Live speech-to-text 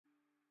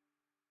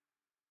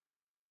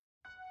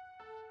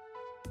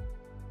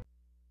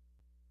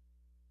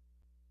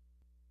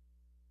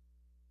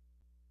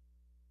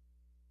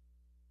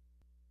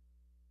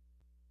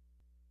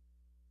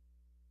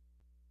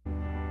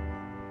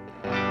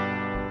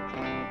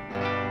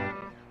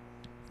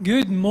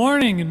Good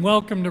morning and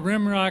welcome to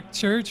Rimrock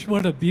Church.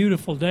 What a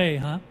beautiful day,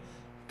 huh?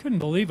 Couldn't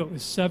believe it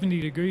was 70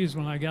 degrees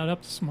when I got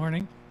up this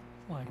morning.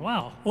 Like,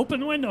 wow,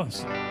 open windows.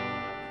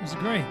 It was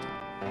great.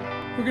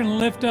 We're going to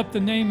lift up the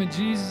name of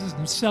Jesus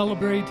and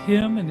celebrate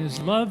Him and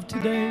His love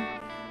today,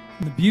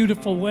 and the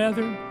beautiful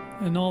weather,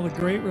 and all the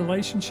great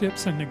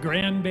relationships, and the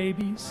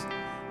grandbabies.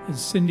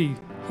 As Cindy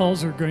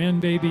hauls her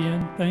grandbaby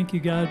in, thank you,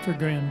 God, for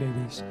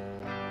grandbabies.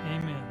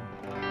 Amen.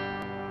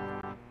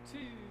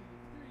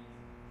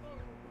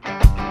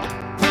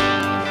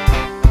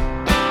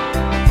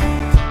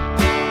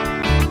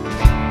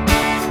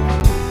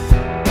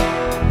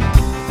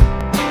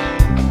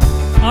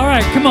 All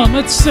right, come on,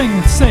 let's sing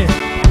and say it.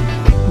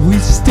 We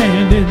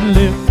stand and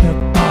lift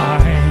up our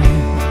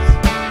hands,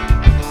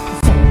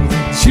 for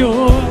the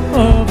joy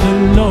of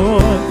the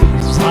Lord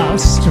is our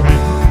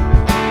strength.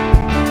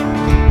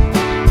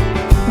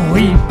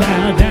 We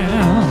bow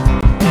down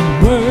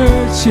and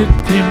worship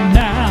Him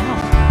now.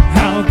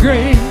 How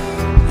great,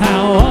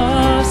 how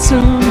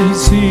awesome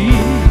is He.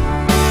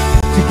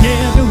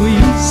 Together we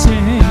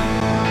sing.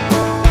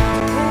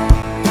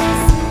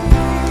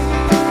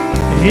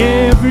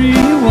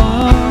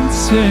 Everyone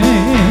sing.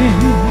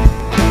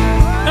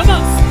 Come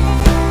on.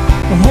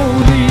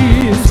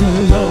 Holy is the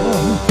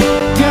Lord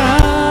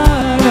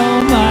God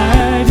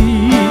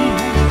Almighty,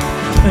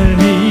 and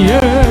the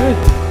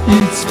earth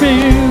is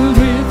filled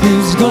with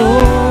His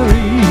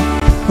glory.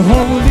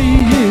 Holy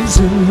is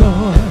the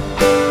Lord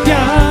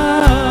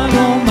God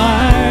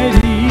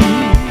Almighty,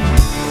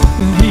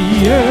 the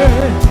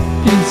earth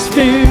is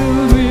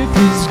filled with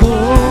His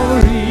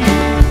glory,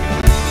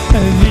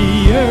 and the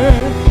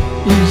earth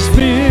is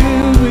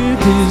filled with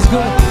His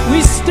glory. We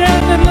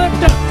stand and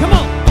lift up, come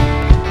on.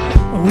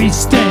 We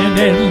stand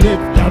and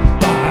lift up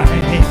our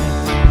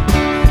hands,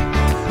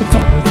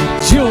 for the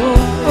joy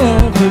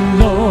of the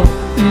Lord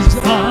is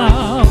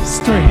our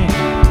strength.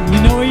 You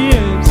know He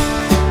is.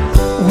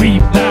 We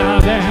bow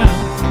down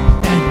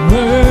and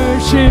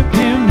worship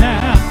Him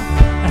now.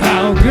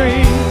 How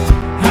great,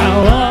 how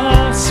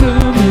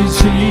awesome is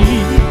He.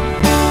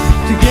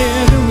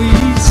 Together we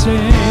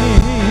sing.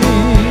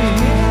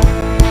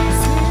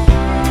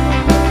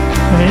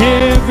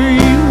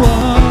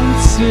 Everyone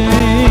sing.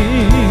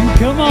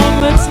 Come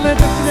on, let's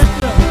lift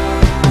up.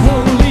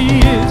 Holy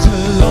is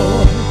the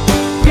Lord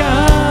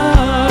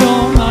God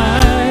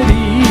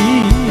Almighty.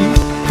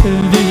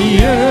 The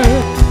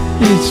earth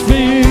is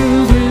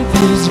filled with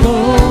His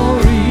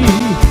glory.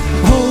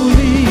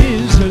 Holy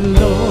is the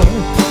Lord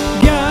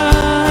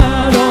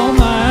God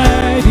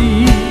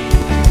Almighty.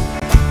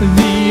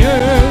 The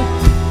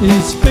earth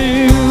is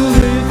filled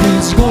with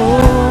His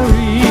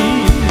glory.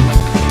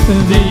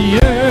 The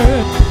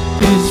earth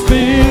is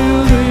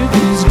filled with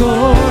His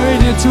glory,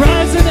 and it's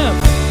rising up.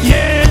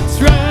 Yeah, it's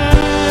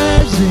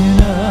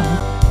rising up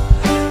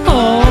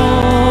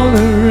all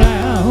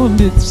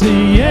around. It's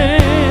the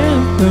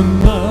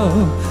anthem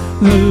of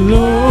the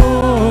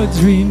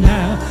Lord's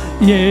renown.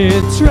 Yeah,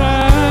 it's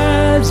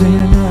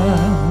rising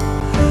up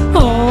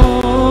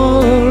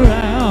all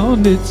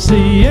around. It's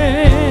the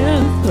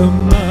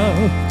anthem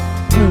of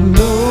the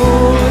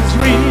Lord's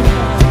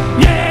renown.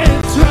 Yeah,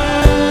 it's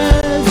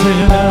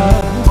rising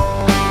up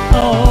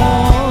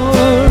all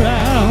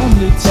around.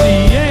 It's the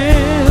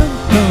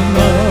anthem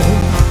of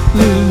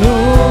the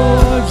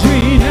Lord's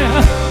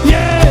renown.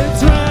 Yeah,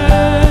 it's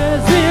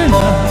rising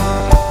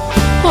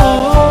up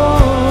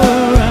all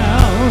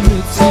around.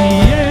 It's the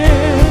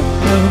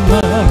anthem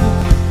of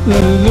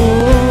the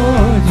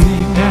Lord's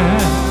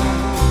renown.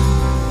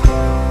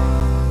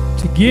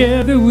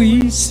 Together we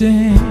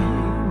sing.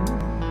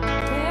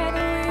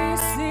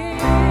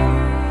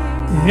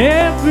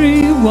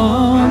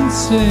 Everyone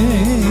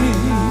sing.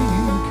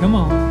 Come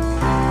on.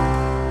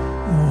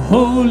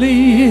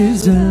 Holy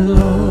is the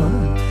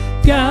Lord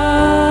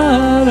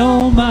God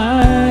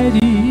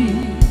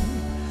Almighty.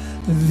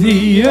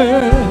 The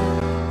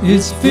earth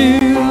is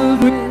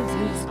filled with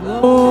His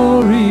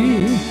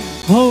glory.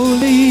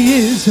 Holy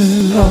is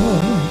the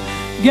Lord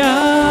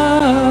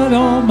God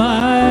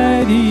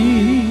Almighty.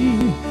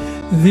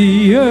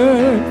 The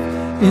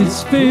earth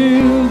is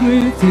filled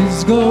with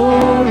His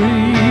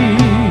glory.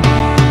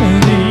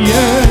 The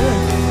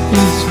earth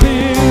is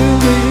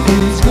filled with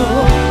His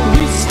glory.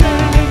 We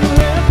stand and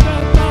lift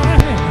up our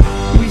hands.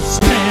 We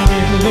stand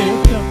and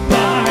lift up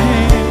our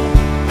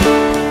hands.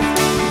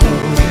 For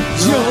the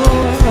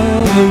joy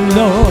of the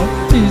Lord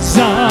is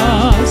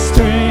our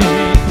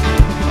strength.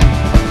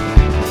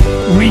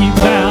 We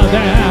bow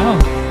down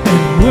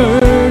and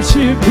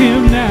worship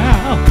Him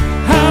now.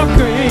 How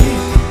great,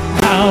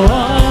 how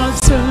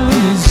awesome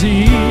is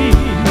He.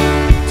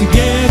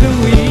 Together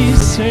we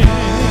sing.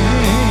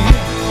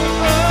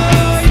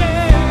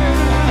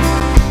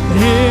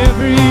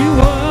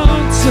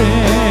 Everyone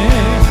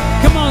sing.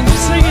 Come on,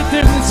 sing it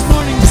then this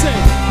morning. Say,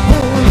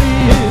 holy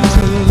is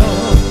the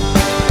Lord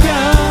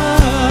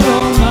God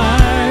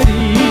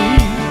Almighty.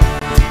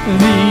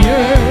 The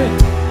earth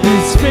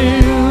is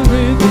filled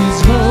with His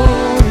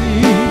glory.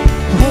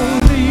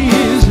 Holy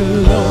is the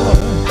Lord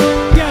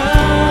God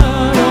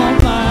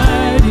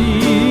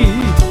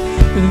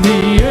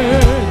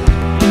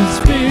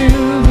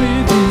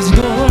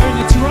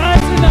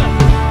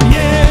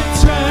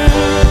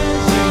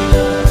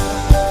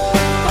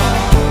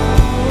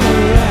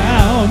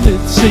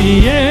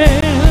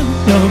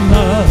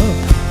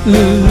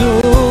The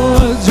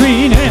Lord's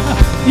reigning,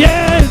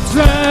 yeah, it's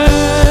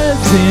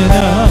rising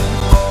up.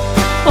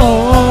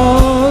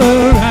 All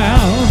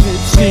around,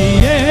 it's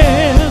the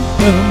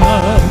anthem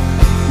of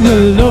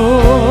the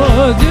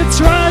Lord.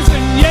 It's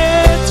rising,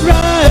 yeah, it's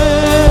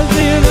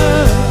rising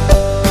up.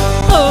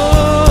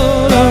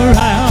 All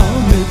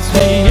around, it's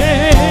the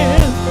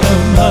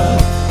anthem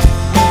of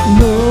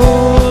the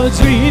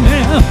Lord's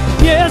reigning.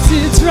 Yes,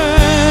 it's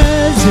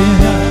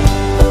rising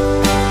up.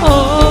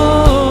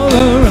 All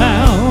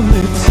around,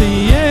 it's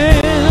the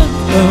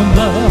anthem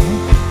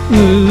of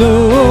the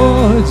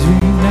Lord's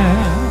reigning.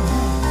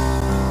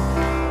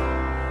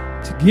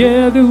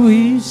 Together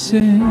we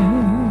sing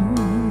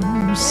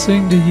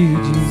to you,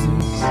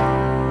 Jesus.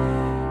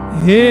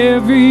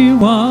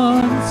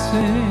 Everyone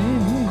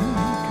sing.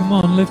 Come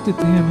on, lift it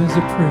to him as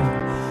a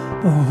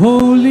prayer. Oh,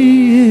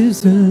 holy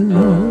is the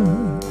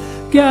Lord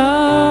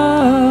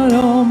God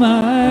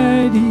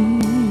Almighty.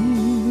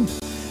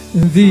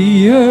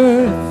 The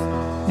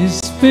earth is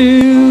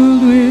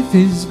filled with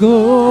his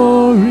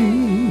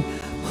glory.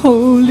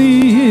 Holy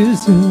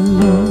is the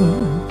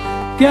Lord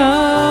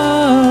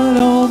God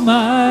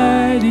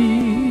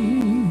Almighty.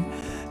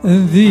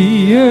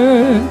 The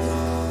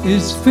earth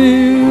is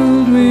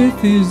filled with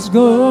his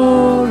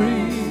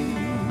glory.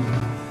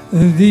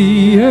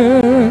 The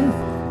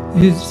earth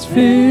is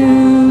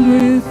filled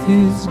with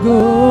his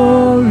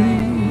glory.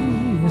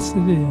 Yes,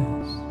 it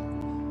is.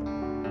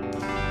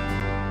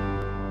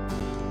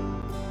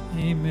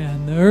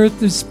 Amen. The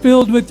earth is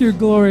filled with your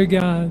glory,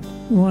 God.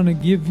 We want to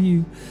give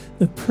you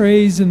the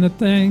praise and the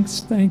thanks.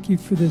 Thank you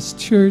for this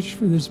church,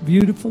 for this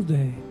beautiful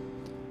day.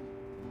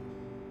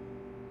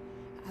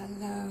 I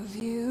love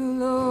you,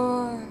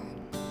 Lord.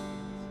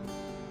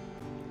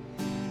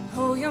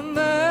 Oh, your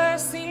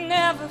mercy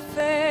never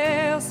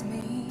fails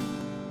me.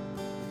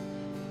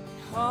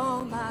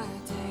 All my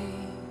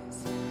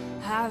days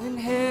I've been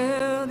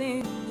held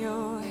in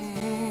your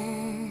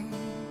hands.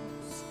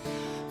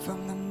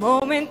 From the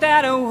moment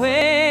that I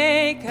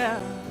wake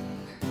up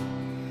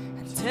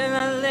until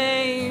I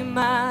lay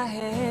my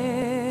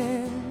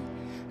head,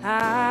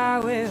 I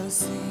will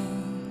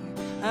sing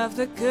of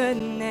the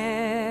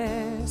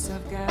goodness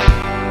of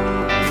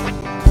God.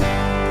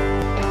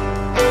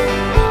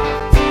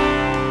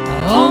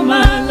 All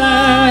my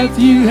life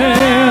you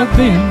have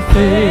been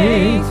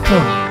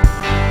faithful.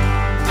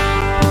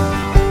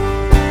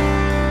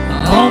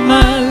 All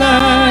my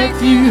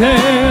life you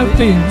have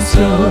been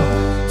so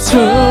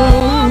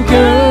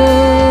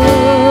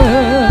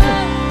good.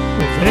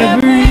 With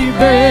every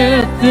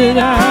breath that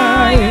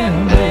I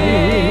am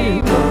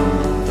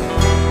able,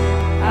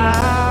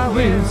 I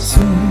will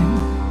sing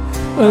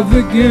of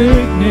the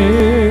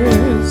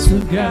goodness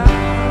of God.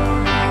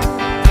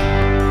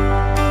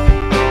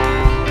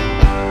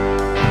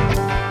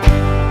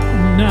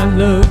 And I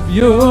love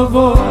your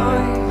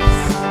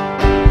voice.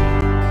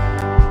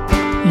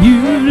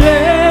 You've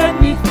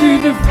led me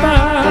through the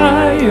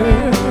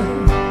fire.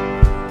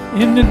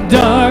 In the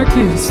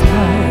darkest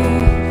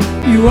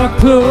night, you are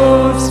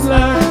close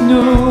like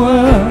no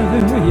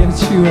other.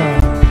 Yes, you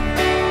are.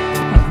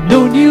 I've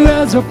known you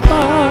as a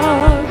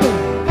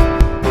father.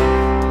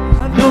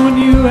 I've known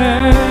you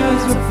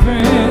as a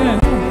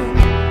friend.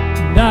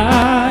 And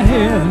I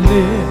have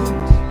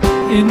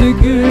lived in the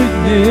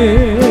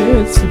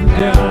goodness of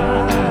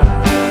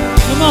God.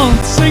 Come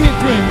on, sing it,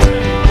 friends.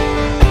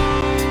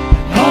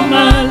 All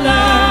my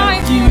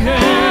life you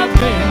have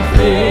been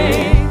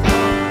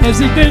faithful. Has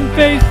he been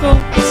faithful?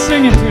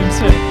 Sing it to him,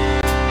 say.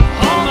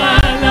 All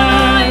my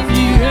life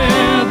you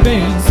have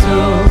been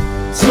so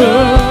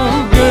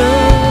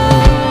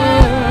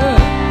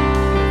good.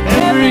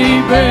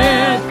 Every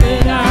breath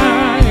that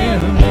I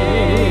am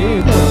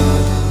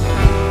able,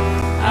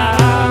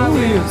 I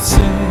will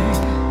sing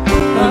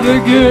of the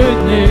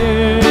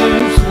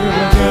goodness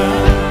of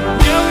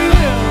God. Yeah, we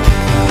will.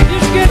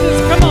 Just get this,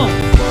 come on.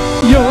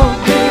 Your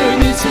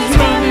goodness is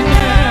running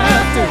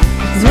after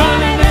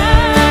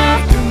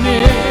me.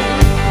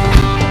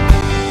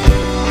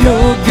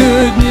 Your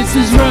goodness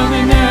is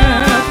running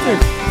after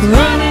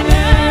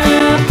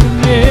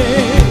me.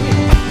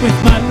 With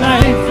my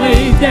life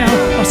laid down,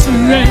 I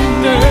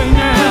surrender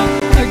now.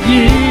 I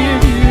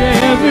give you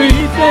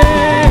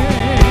everything.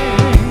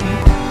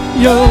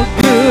 Your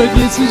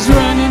goodness is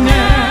running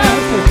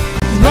after.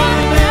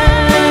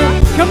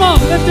 Come on,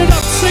 lift it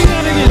up, sing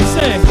that again,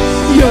 say.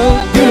 Your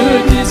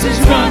goodness is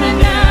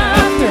running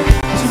after.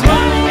 It's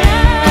running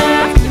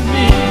after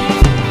me.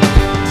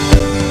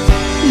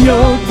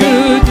 Your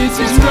goodness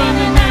is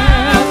running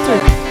after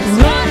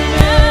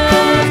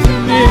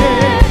me.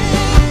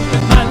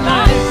 With my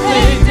life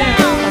laid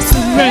down, I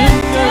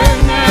surrender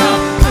now.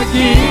 I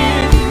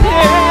give you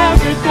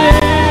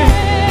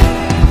everything.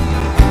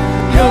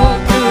 Your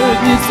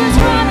goodness is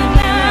running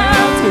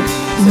after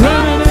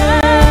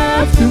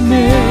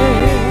me.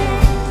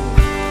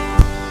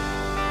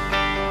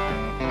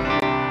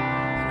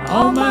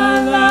 All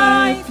my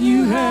life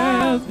you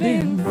have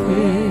been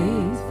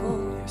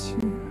faithful. Yes,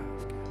 you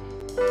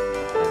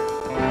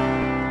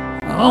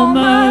have. All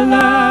my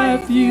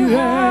life you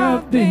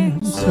have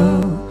been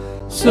so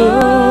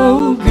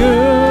good.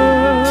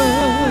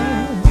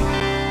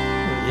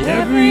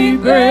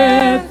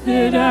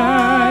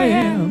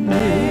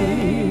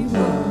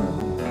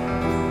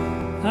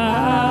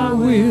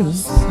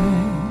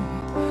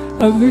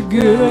 of the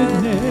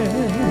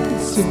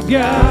goodness of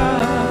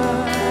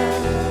God.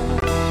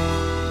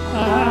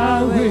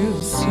 I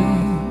will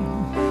sing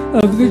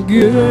of the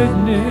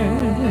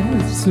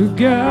goodness of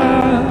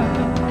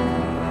God.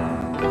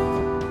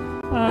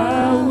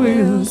 I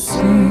will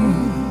sing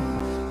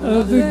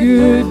of the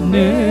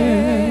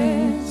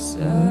goodness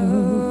of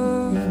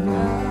God.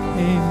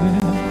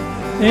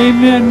 Amen.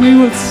 Amen. We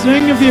will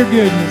sing of your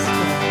goodness.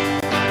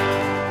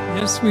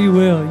 Yes, we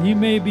will. You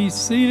may be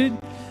seated.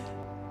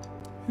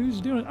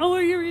 Who's doing? Oh,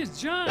 here he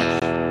is, Josh.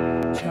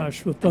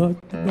 Joshua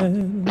fought the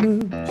battle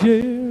of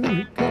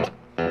Jericho.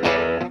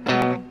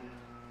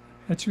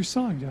 That's your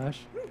song, Josh.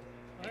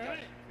 All right.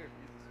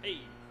 Hey.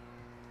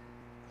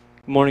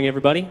 Good morning,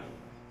 everybody.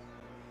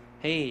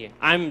 Hey,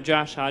 I'm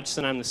Josh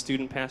Hodgson. I'm the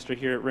student pastor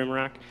here at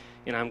Rimrock,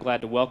 and I'm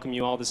glad to welcome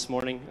you all this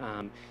morning.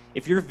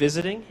 If you're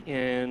visiting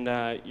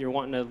and you're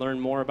wanting to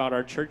learn more about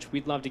our church,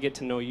 we'd love to get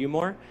to know you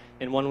more.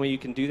 And one way you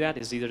can do that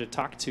is either to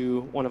talk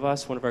to one of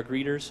us, one of our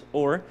greeters,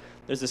 or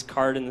there's this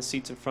card in the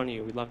seats in front of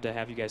you. We'd love to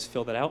have you guys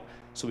fill that out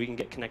so we can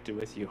get connected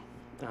with you.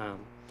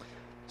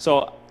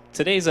 So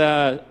today's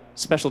a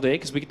special day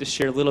because we get to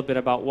share a little bit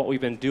about what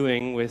we've been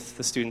doing with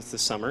the students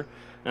this summer.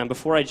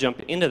 Before I jump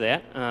into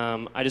that,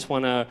 I just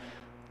want to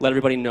let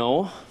everybody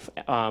know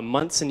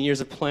months and years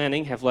of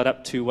planning have led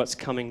up to what's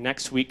coming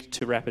next week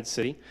to Rapid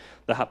City.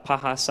 The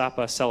Paha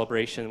Sapa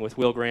celebration with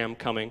Will Graham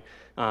coming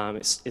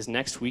is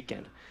next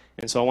weekend.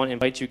 And so I want to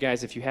invite you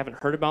guys, if you haven't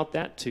heard about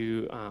that,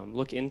 to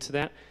look into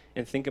that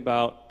and think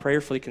about,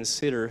 prayerfully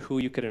consider who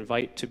you could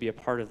invite to be a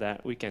part of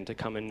that weekend to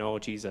come and know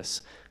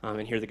Jesus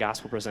and hear the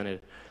gospel presented.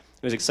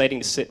 It was exciting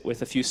to sit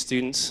with a few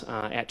students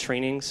at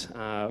trainings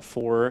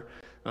for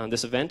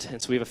this event.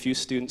 And so we have a few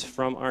students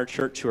from our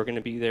church who are going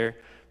to be there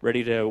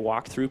ready to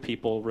walk through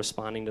people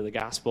responding to the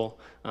gospel,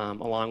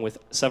 along with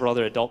several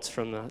other adults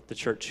from the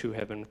church who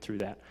have been through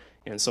that.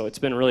 And so it's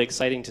been really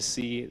exciting to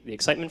see the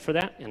excitement for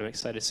that, and I'm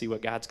excited to see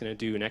what God's going to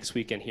do next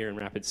weekend here in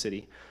Rapid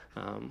City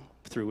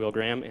through Will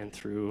Graham and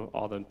through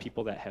all the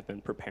people that have been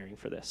preparing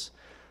for this.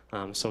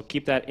 So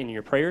keep that in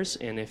your prayers,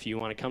 and if you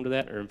want to come to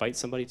that or invite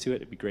somebody to it,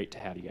 it'd be great to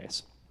have you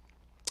guys.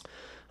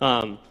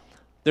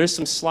 There's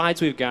some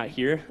slides we've got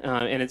here,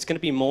 and it's going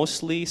to be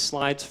mostly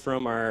slides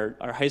from our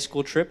high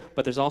school trip,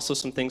 but there's also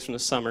some things from the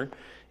summer.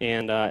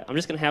 And I'm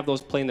just going to have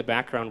those play in the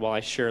background while I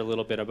share a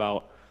little bit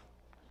about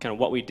kind of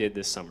what we did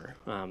this summer.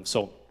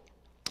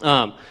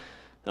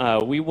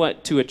 We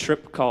went to a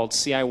trip called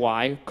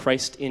CIY,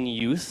 Christ in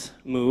Youth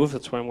Move.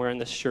 That's what I'm wearing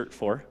this shirt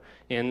for.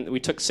 And we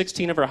took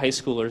 16 of our high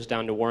schoolers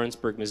down to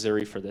Warrensburg,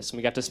 Missouri for this. And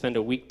we got to spend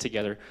a week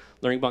together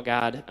learning about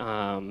God,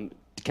 kind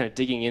of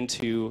digging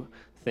into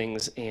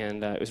things,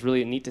 and it was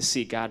really neat to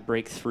see God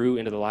break through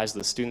into the lives of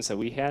the students that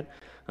we had.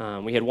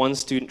 We had one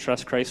student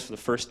trust Christ for the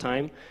first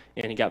time,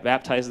 and he got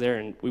baptized there,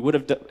 and we would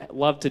have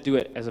loved to do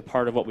it as a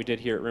part of what we did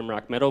here at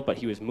Rimrock Meadow, but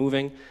he was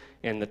moving,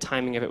 and the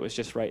timing of it was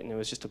just right, and it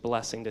was just a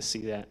blessing to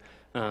see that.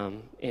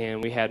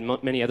 And we had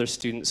many other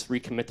students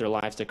recommit their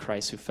lives to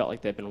Christ who felt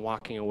like they'd been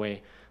walking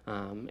away.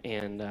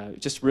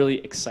 Just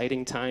really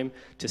exciting time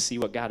to see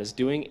what God is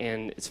doing,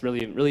 and it's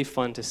really, really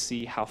fun to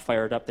see how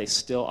fired up they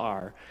still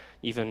are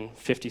even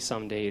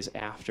 50-some days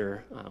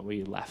after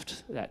we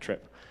left that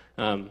trip.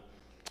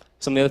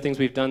 Some of the other things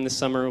we've done this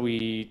summer,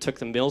 we took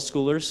the middle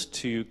schoolers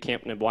to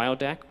Camp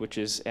Nibwyodak, which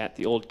is at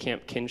the old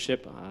Camp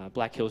Kinship,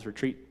 Black Hills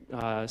Retreat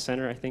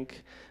Center, I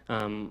think,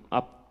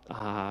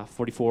 up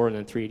 44 and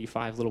then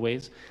 385 little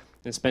ways.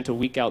 And spent a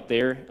week out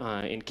there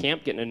in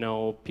camp getting to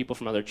know people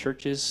from other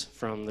churches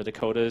from the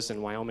Dakotas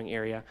and Wyoming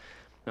area.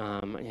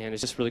 And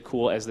it's just really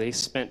cool as they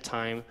spent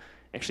time.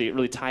 Actually, it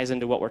really ties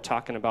into what we're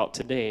talking about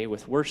today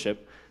with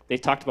worship. They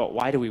talked about,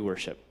 why do we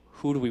worship?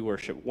 Who do we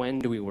worship? When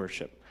do we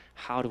worship?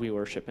 How do we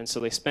worship? And so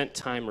they spent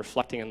time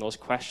reflecting on those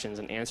questions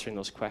and answering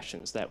those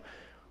questions, that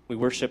we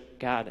worship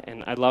God.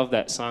 And I love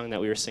that song that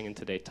we were singing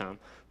today, Tom,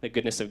 The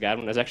Goodness of God.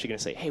 When I was actually going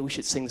to say, hey, we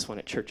should sing this one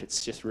at church.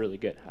 It's just really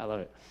good. I love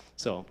it.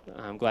 So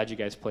I'm glad you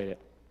guys played it.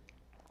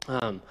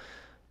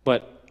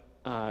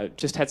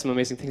 Just had some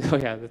amazing things. Oh,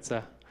 yeah,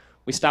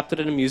 we stopped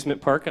at an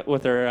amusement park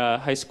with our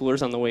high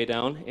schoolers on the way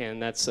down,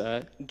 and that's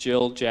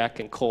Jill, Jack,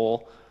 and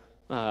Cole,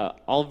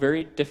 all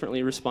very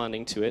differently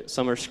responding to it.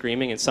 Some are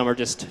screaming, and some are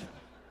just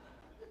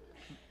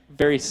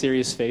very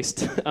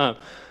serious-faced. Am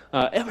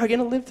I going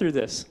to live through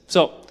this?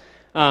 So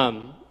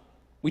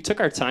we took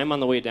our time on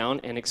the way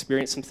down and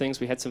experienced some things.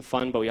 We had some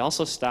fun, but we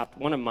also stopped.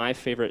 One of my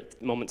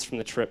favorite moments from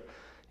the trip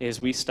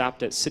is we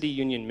stopped at City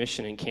Union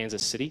Mission in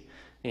Kansas City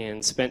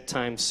and spent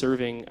time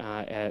serving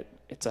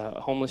it's a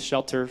homeless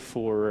shelter.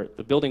 For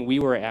the building we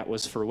were at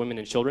was for women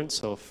and children,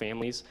 so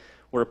families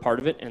were a part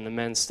of it, and the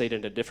men stayed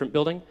in a different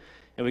building.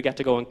 And we got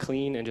to go and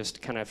clean and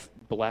just kind of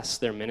bless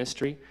their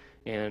ministry.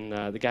 And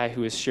the guy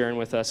who was sharing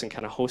with us and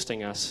kind of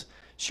hosting us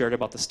shared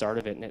about the start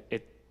of it. And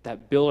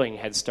that building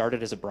had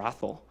started as a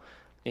brothel.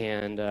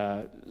 And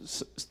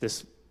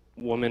this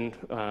woman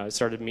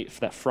started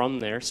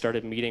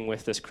meeting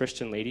with this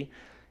Christian lady.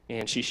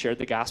 And she shared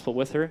the gospel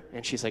with her.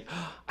 And she's like,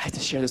 oh, I have to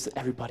share this with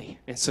everybody.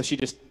 And so she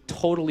just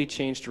totally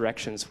changed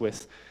directions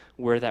with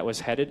where that was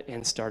headed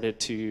and started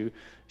to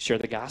share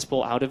the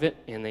gospel out of it,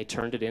 and they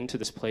turned it into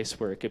this place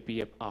where it could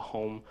be a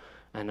home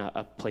and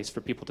a place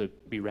for people to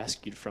be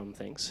rescued from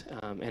things.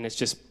 And it's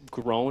just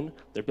grown.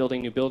 They're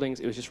building new buildings.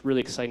 It was just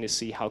really exciting to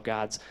see how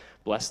God's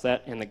blessed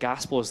that, and the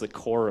gospel is the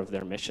core of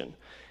their mission.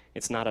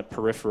 It's not a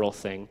peripheral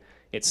thing.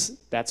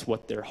 That's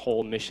what their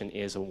whole mission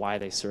is, and why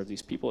they serve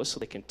these people, is so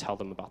they can tell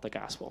them about the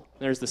gospel.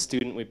 There's the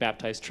student we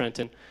baptized,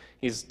 Trenton.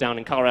 He's down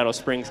in Colorado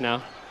Springs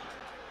now.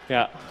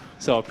 Yeah,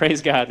 so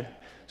praise God.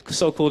 It's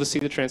so cool to see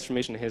the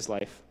transformation in his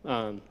life.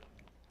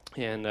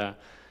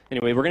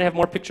 Anyway, we're going to have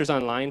more pictures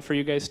online for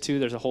you guys, too.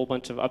 There's a whole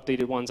bunch of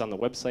updated ones on the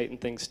website and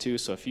things, too.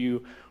 So if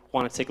you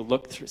want to take a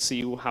look,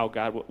 see how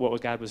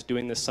what God was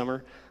doing this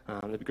summer,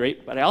 that'd be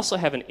great. But I also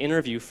have an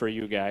interview for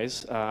you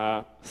guys.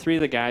 3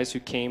 of the guys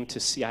who came to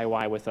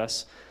CIY with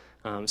us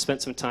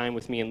spent some time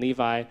with me and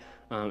Levi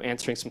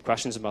answering some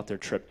questions about their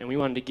trip. And we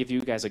wanted to give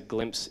you guys a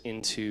glimpse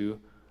into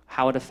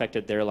how it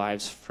affected their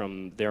lives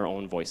from their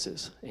own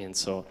voices. And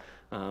so,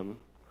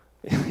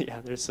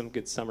 yeah, there's some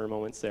good summer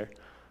moments there.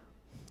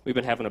 We've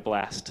been having a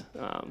blast.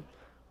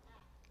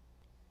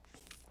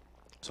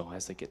 So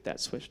as they get that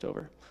switched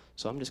over.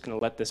 So I'm just going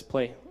to let this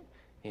play.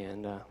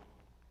 And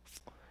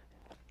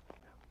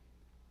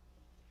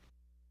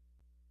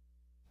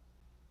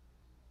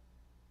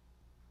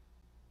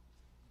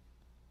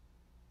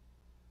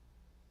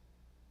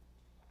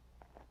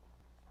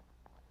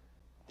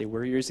they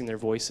were using their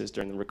voices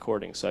during the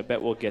recording, so I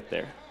bet we'll get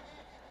there.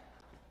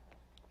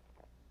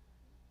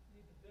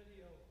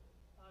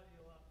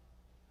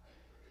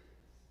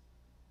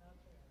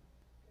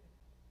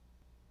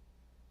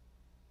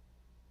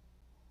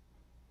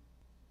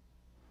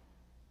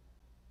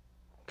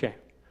 Okay.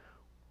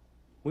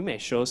 We may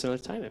show us another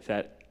time if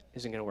that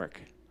isn't going to work.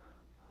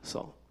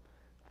 So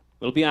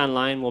it'll be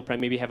online. We'll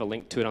probably maybe have a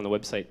link to it on the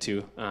website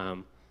too.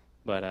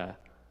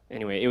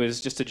 Anyway, it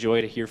was just a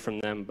joy to hear from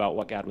them about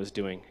what God was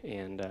doing.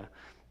 And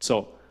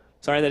so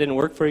sorry that didn't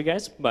work for you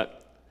guys,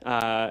 but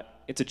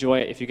it's a joy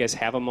if you guys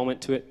have a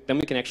moment to it. Then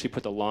we can actually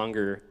put the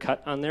longer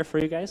cut on there for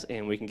you guys,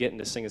 and we can get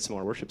into singing some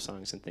more worship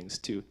songs and things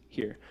too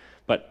here.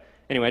 But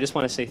anyway, I just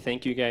want to say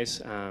thank you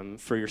guys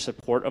for your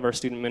support of our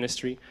student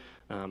ministry.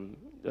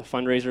 The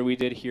fundraiser we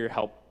did here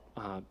helped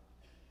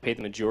pay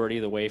the majority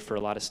of the way for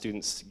a lot of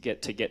students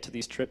get to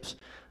these trips.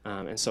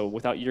 And so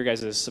without your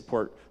guys'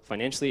 support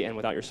financially and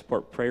without your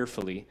support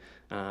prayerfully,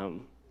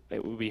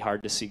 it would be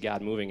hard to see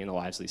God moving in the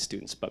lives of these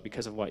students. But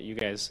because of what you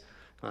guys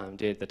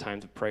did, the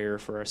times of prayer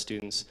for our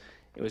students,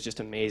 it was just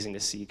amazing to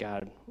see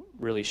God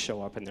really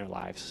show up in their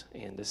lives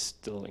and to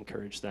still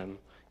encourage them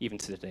even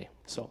to today.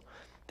 So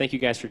thank you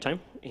guys for your time.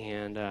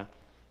 And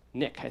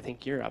Nick, I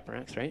think you're up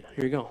next, right?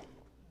 Here you go.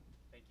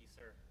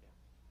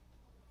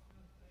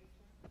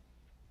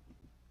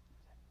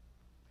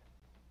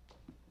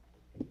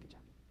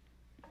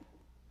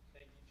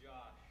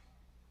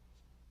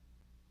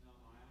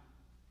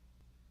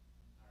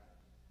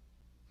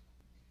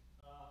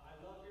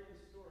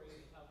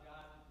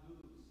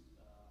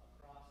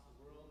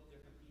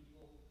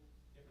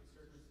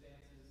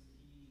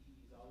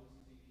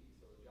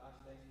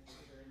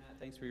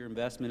 Thanks for your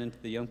investment into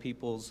the young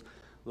people's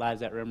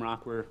lives at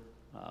Rimrock. We're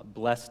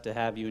blessed to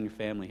have you and your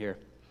family here.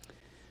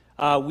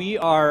 We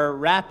are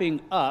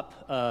wrapping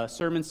up a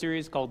sermon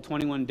series called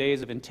 21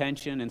 Days of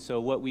Intention, and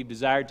so what we've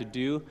desired to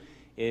do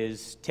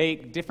is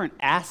take different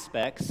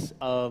aspects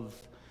of,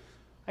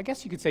 I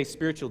guess you could say,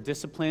 spiritual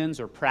disciplines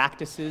or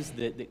practices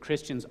that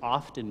Christians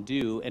often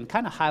do and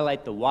kind of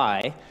highlight the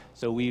why.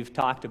 So we've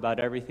talked about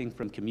everything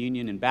from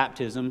communion and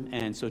baptism,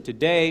 and so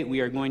today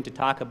we are going to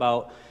talk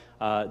about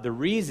the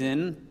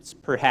reason,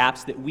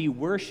 perhaps, that we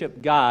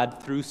worship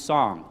God through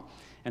song.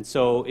 And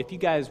so if you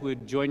guys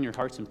would join your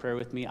hearts in prayer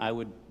with me, I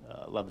would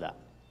love that.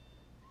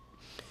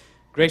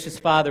 Gracious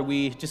Father,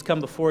 we just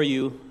come before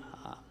you,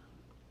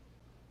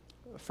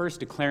 first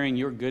declaring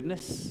your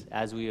goodness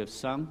as we have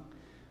sung.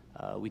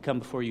 We come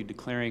before you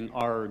declaring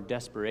our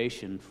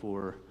desperation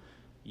for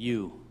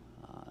you,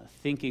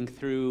 thinking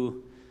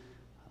through,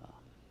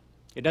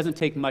 it doesn't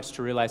take much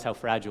to realize how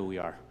fragile we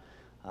are.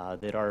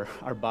 That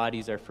our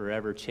bodies are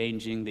forever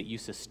changing, that you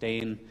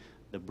sustain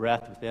the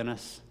breath within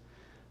us,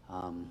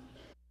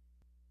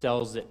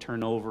 cells that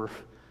turn over.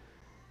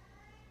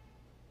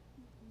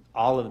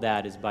 All of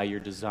that is by your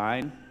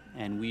design,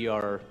 and we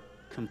are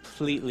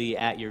completely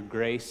at your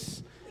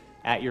grace,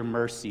 at your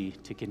mercy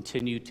to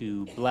continue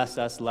to bless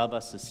us, love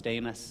us,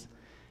 sustain us.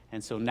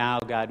 And so now,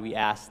 God, we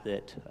ask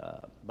that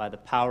by the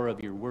power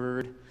of your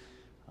word,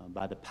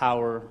 by the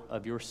power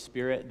of your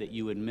Spirit, that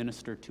you would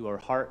minister to our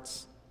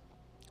hearts,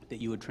 that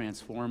you would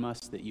transform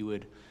us, that you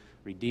would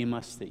redeem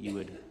us, that you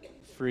would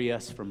free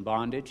us from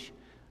bondage,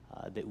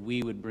 that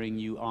we would bring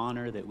you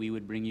honor, that we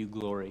would bring you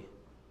glory.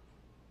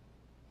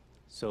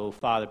 So,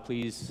 Father,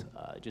 please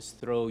just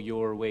throw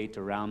your weight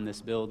around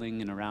this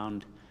building and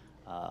around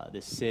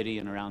this city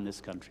and around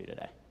this country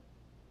today.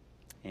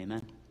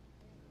 Amen.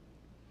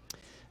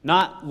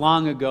 Not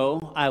long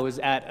ago, I was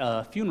at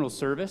a funeral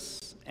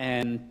service,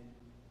 and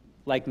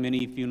like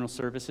many funeral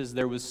services,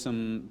 there was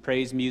some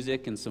praise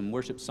music and some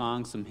worship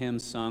songs, some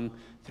hymns sung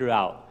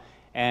throughout.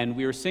 And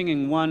we were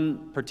singing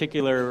one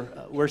particular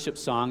worship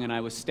song, and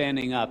I was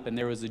standing up, and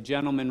there was a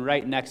gentleman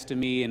right next to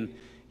me, and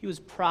he was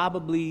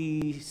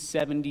probably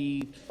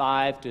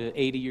 75 to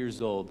 80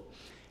 years old.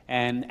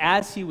 And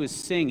as he was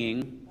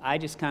singing, I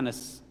just kind of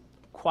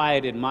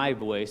quieted my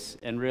voice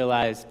and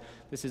realized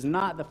this is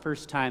not the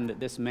first time that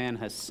this man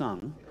has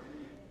sung,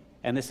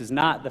 and this is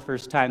not the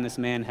first time this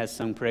man has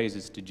sung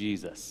praises to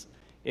Jesus.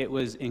 It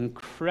was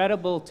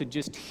incredible to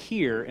just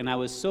hear, and I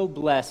was so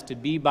blessed to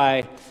be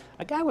by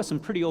a guy with some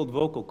pretty old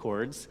vocal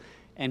cords,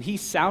 and he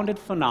sounded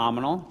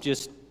phenomenal,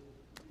 just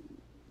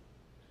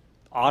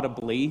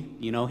audibly,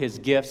 his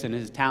gifts and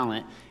his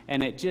talent,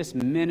 and it just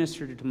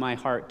ministered to my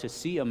heart to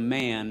see a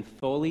man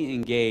fully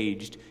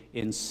engaged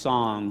in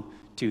song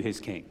to his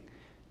King.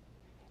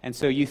 And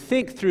so you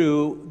think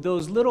through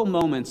those little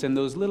moments and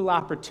those little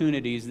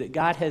opportunities that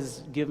God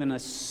has given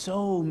us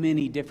so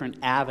many different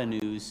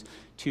avenues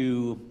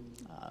to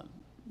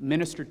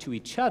minister to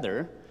each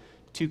other,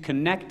 to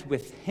connect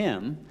with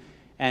Him,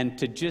 and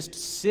to just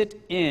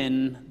sit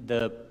in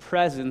the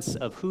presence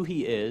of who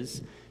He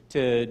is,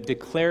 to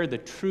declare the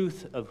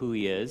truth of who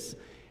He is.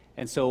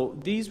 And so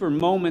these were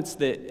moments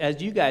that,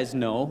 as you guys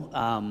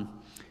know,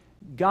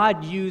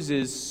 God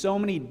uses so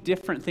many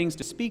different things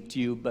to speak to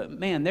you, but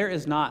man, there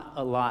is not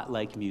a lot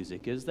like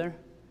music, is there?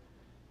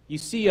 You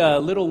see a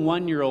little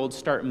 1-year-old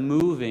start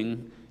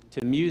moving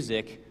to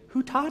music.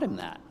 Who taught him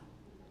that?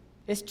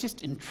 It's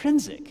just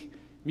intrinsic.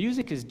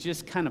 Music is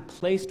just kind of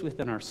placed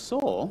within our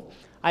soul.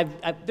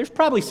 There's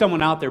probably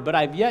someone out there, but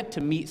I've yet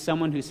to meet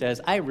someone who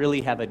says, I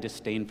really have a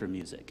disdain for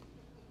music.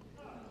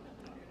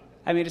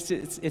 I mean,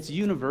 it's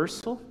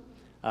universal,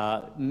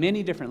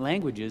 many different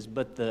languages,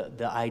 but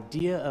the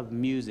idea of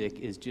music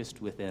is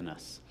just within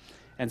us.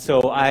 And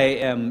so I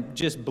am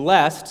just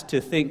blessed to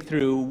think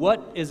through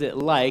what is it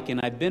like, and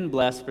I've been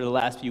blessed for the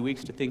last few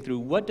weeks to think through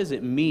what does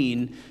it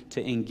mean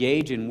to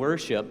engage in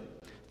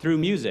worship through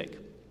music.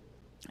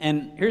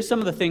 And here's some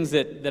of the things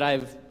that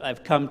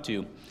I've come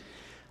to.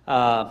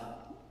 Part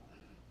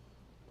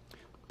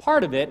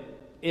of it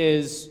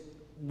is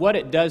what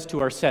it does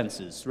to our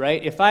senses,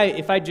 right? If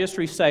I just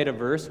recite a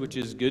verse, which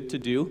is good to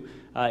do,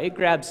 it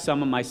grabs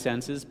some of my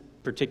senses,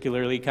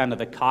 particularly kind of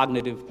the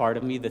cognitive part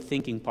of me, the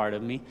thinking part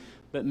of me.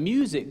 But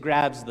music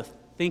grabs the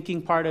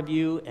thinking part of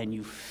you, and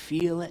you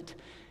feel it.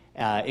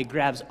 It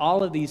grabs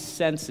all of these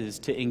senses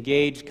to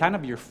engage kind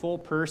of your full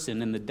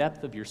person and the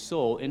depth of your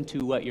soul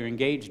into what you're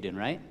engaged in,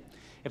 right?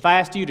 If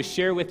I asked you to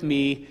share with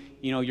me,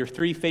 your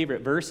 3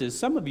 favorite verses,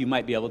 some of you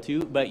might be able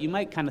to, but you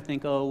might kind of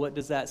think, oh, what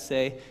does that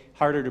say?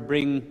 Harder to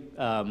bring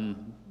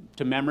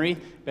to memory.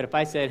 But if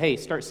I said, hey,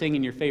 start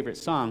singing your favorite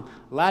song,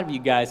 a lot of you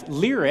guys,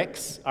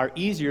 lyrics are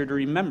easier to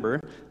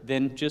remember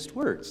than just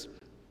words.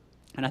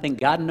 And I think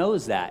God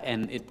knows that,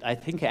 and I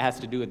think it has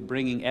to do with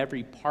bringing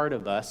every part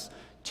of us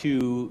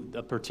to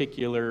a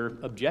particular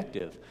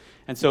objective.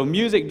 And so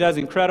music does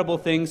incredible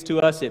things to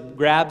us. It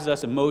grabs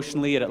us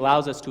emotionally. It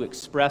allows us to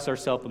express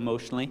ourselves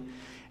emotionally.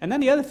 And then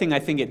the other thing I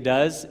think it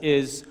does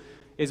is,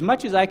 as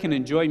much as I can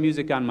enjoy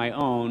music on my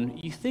own,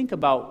 you think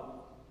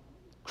about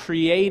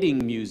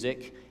creating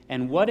music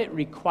and what it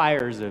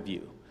requires of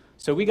you.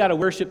 So we got a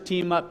worship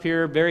team up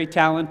here, very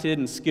talented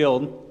and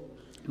skilled.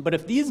 But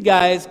if these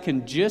guys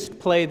can just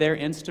play their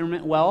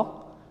instrument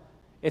well,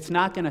 it's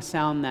not going to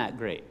sound that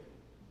great.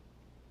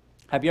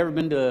 Have you ever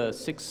been to a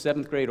 6th,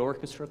 7th grade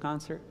orchestra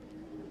concert?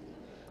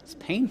 It's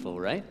painful,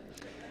 right?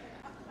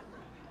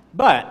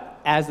 But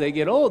as they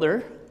get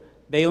older,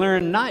 they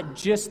learn not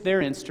just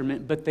their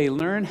instrument, but they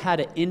learn how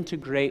to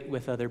integrate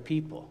with other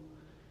people.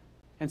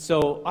 And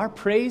so our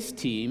praise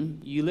team,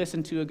 you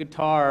listen to a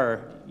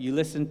guitar, you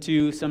listen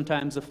to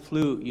sometimes a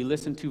flute, you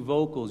listen to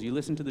vocals, you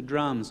listen to the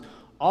drums,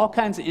 all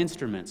kinds of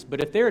instruments. But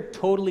if they're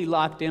totally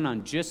locked in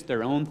on just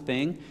their own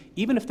thing,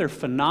 even if they're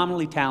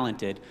phenomenally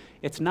talented,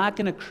 it's not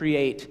going to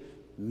create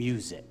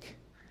music.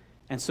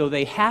 And so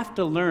they have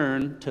to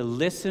learn to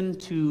listen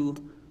to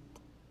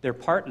their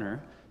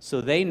partner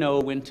so they know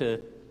when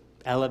to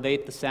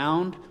elevate the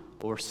sound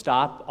or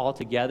stop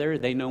altogether.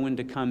 They know when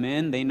to come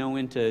in. They know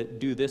when to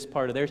do this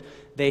part of theirs.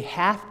 They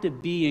have to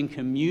be in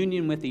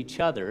communion with each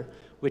other,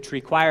 which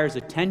requires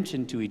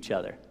attention to each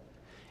other.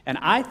 And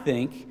I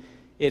think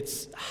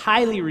it's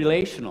highly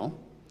relational.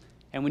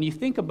 And when you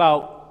think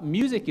about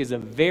music is a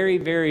very,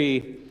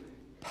 very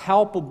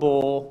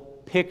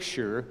palpable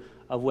picture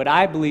of what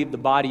I believe the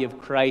body of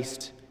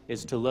Christ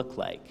is to look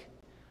like,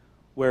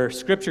 where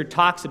Scripture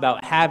talks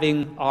about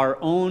having our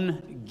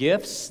own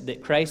gifts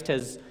that Christ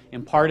has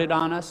imparted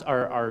on us,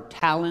 our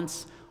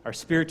talents, our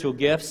spiritual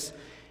gifts,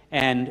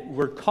 and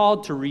we're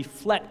called to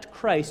reflect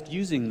Christ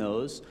using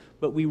those,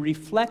 but we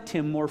reflect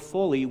Him more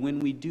fully when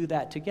we do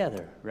that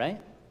together,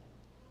 right?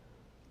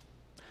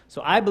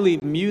 So I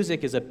believe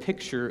music is a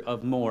picture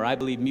of more. I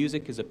believe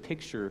music is a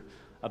picture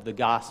of the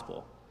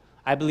gospel.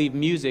 I believe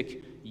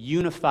music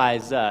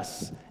unifies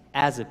us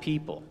as a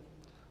people.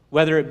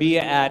 Whether it be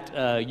at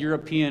a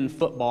European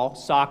football,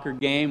 soccer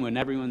game when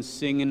everyone's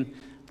singing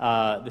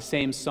the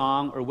same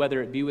song, or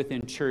whether it be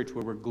within church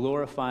where we're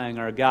glorifying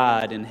our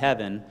God in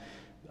heaven,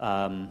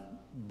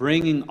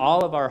 bringing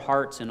all of our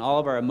hearts and all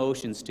of our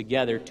emotions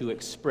together to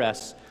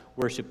express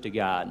worship to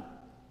God.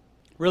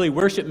 Really,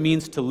 worship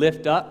means to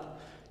lift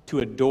up, to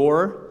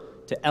adore,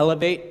 to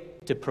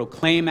elevate, to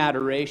proclaim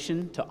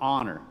adoration, to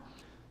honor.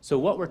 So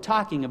what we're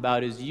talking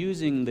about is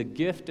using the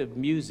gift of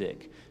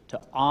music to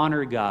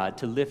honor God,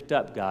 to lift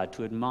up God,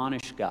 to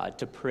admonish God,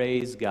 to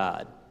praise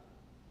God.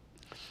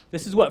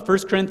 This is what 1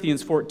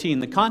 Corinthians 14,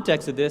 the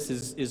context of this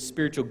is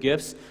spiritual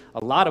gifts.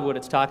 A lot of what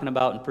it's talking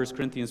about in 1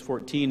 Corinthians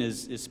 14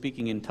 is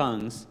speaking in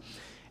tongues.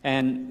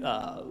 And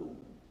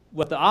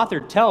what the author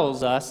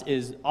tells us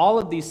is all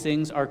of these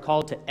things are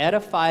called to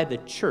edify the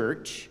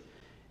church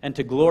and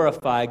to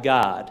glorify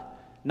God.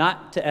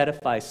 Not to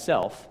edify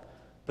self,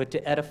 but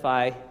to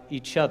edify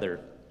each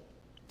other.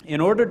 In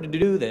order to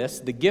do this,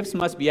 the gifts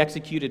must be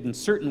executed in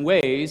certain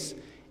ways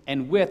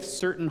and with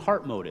certain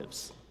heart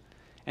motives.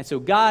 And so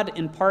God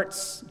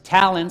imparts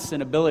talents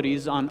and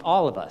abilities on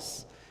all of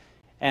us.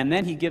 And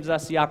then he gives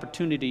us the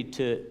opportunity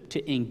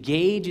to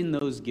engage in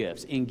those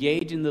gifts,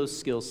 engage in those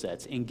skill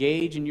sets,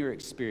 engage in your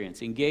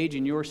experience, engage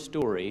in your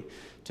story,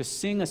 to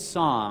sing a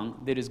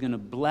song that is going to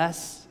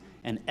bless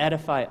and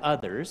edify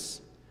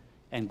others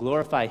and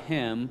glorify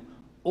him,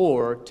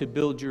 or to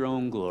build your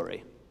own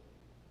glory.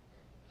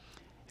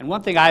 And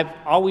one thing I've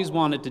always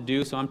wanted to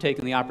do, so I'm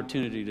taking the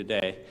opportunity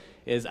today,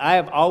 is I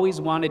have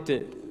always wanted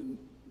to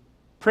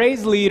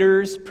praise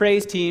leaders,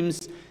 praise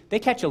teams. They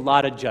catch a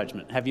lot of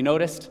judgment. Have you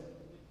noticed?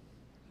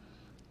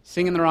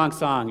 Singing the wrong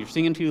song, you're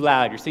singing too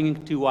loud, you're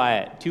singing too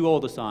quiet, too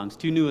old a songs,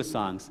 too new a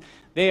songs.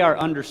 They are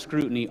under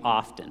scrutiny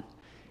often.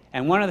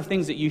 And one of the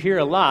things that you hear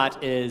a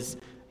lot is,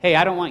 hey,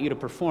 I don't want you to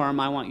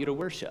perform, I want you to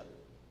worship.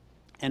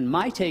 And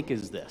my take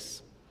is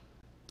this.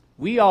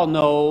 We all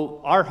know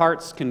our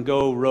hearts can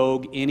go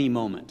rogue any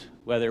moment.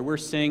 Whether we're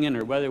singing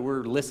or whether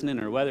we're listening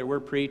or whether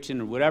we're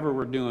preaching or whatever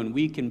we're doing,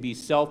 we can be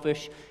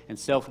selfish and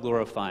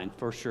self-glorifying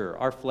for sure.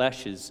 Our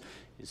flesh is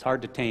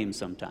hard to tame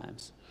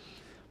sometimes.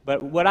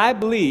 But what I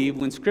believe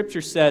when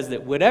Scripture says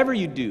that whatever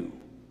you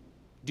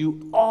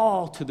do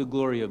all to the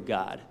glory of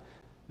God,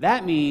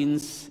 that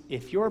means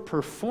if you're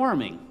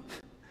performing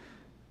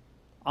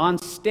on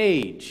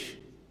stage,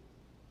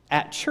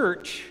 at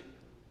church,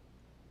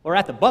 or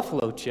at the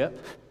Buffalo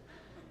Chip,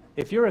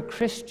 if you're a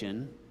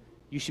Christian,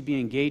 you should be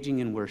engaging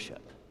in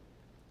worship.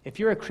 If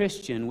you're a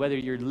Christian, whether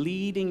you're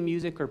leading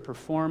music or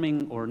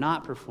performing or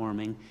not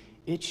performing,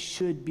 it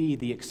should be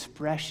the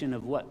expression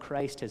of what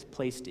Christ has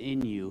placed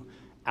in you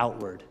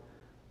outward.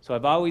 So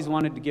I've always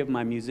wanted to give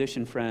my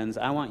musician friends,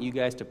 I want you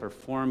guys to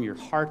perform your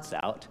hearts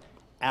out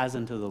as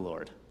unto the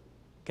Lord.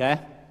 Okay?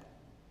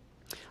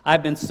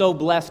 I've been so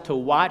blessed to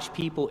watch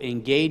people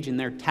engage in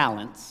their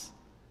talents,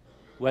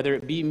 whether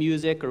it be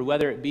music or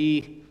whether it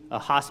be a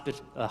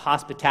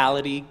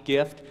hospitality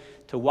gift.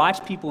 To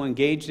watch people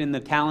engaged in the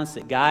talents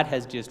that God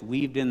has just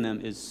weaved in them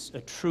is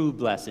a true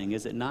blessing,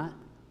 is it not?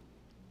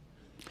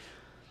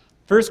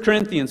 1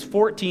 Corinthians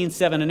 14,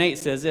 7 and 8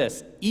 says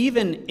this,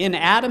 even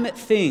inanimate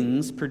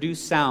things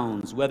produce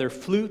sounds, whether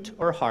flute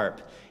or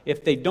harp.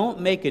 If they don't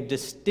make a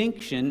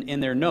distinction in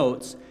their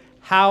notes,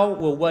 how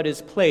will what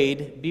is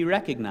played be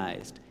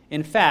recognized?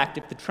 In fact,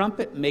 if the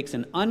trumpet makes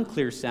an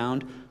unclear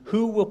sound,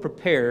 who will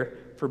prepare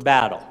for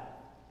battle?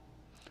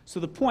 So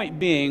the point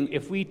being,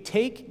 if we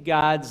take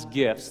God's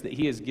gifts that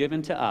he has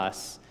given to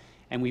us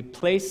and we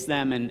place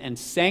them and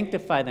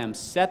sanctify them,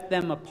 set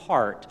them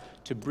apart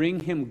to bring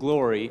him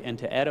glory and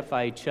to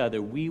edify each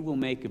other, we will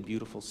make a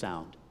beautiful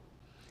sound.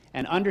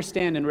 And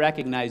understand and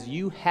recognize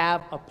you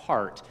have a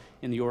part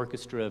in the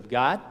orchestra of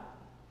God.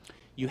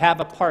 You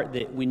have a part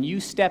that when you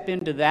step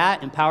into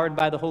that, empowered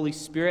by the Holy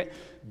Spirit,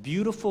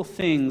 beautiful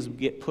things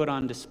get put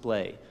on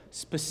display.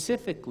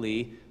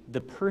 Specifically,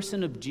 the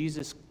person of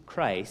Jesus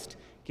Christ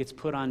gets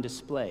put on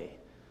display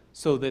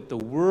so that the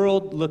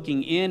world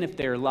looking in, if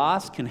they're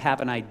lost, can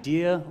have an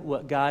idea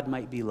what God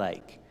might be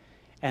like.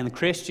 And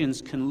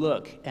Christians can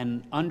look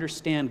and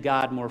understand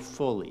God more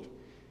fully.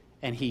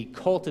 And he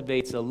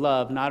cultivates a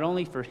love not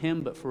only for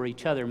him but for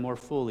each other more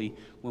fully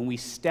when we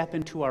step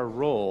into our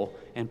role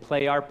and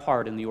play our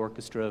part in the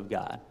orchestra of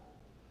God.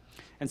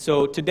 And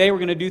so today we're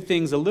going to do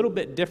things a little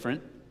bit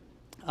different.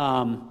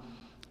 I'm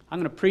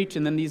going to preach,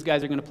 and then these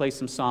guys are going to play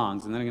some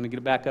songs, and then I'm going to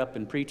get back up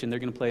and preach, and they're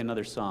going to play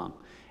another song.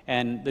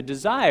 And the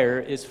desire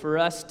is for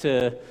us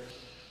to,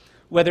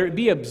 whether it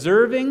be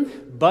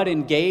observing but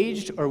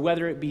engaged, or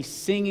whether it be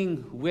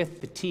singing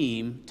with the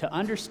team, to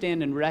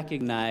understand and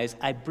recognize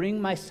I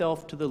bring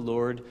myself to the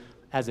Lord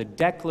as a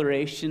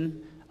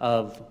declaration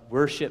of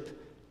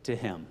worship to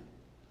him.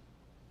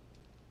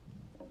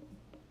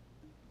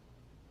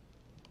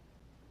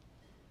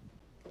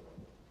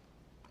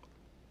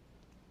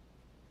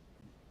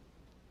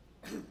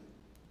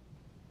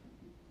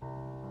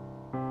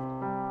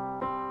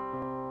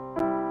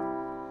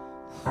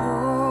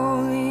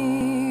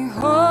 Holy,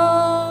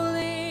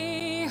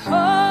 holy,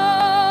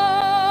 holy,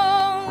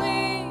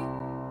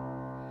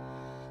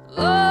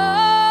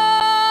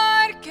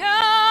 Lord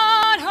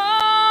God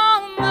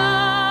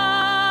Almighty.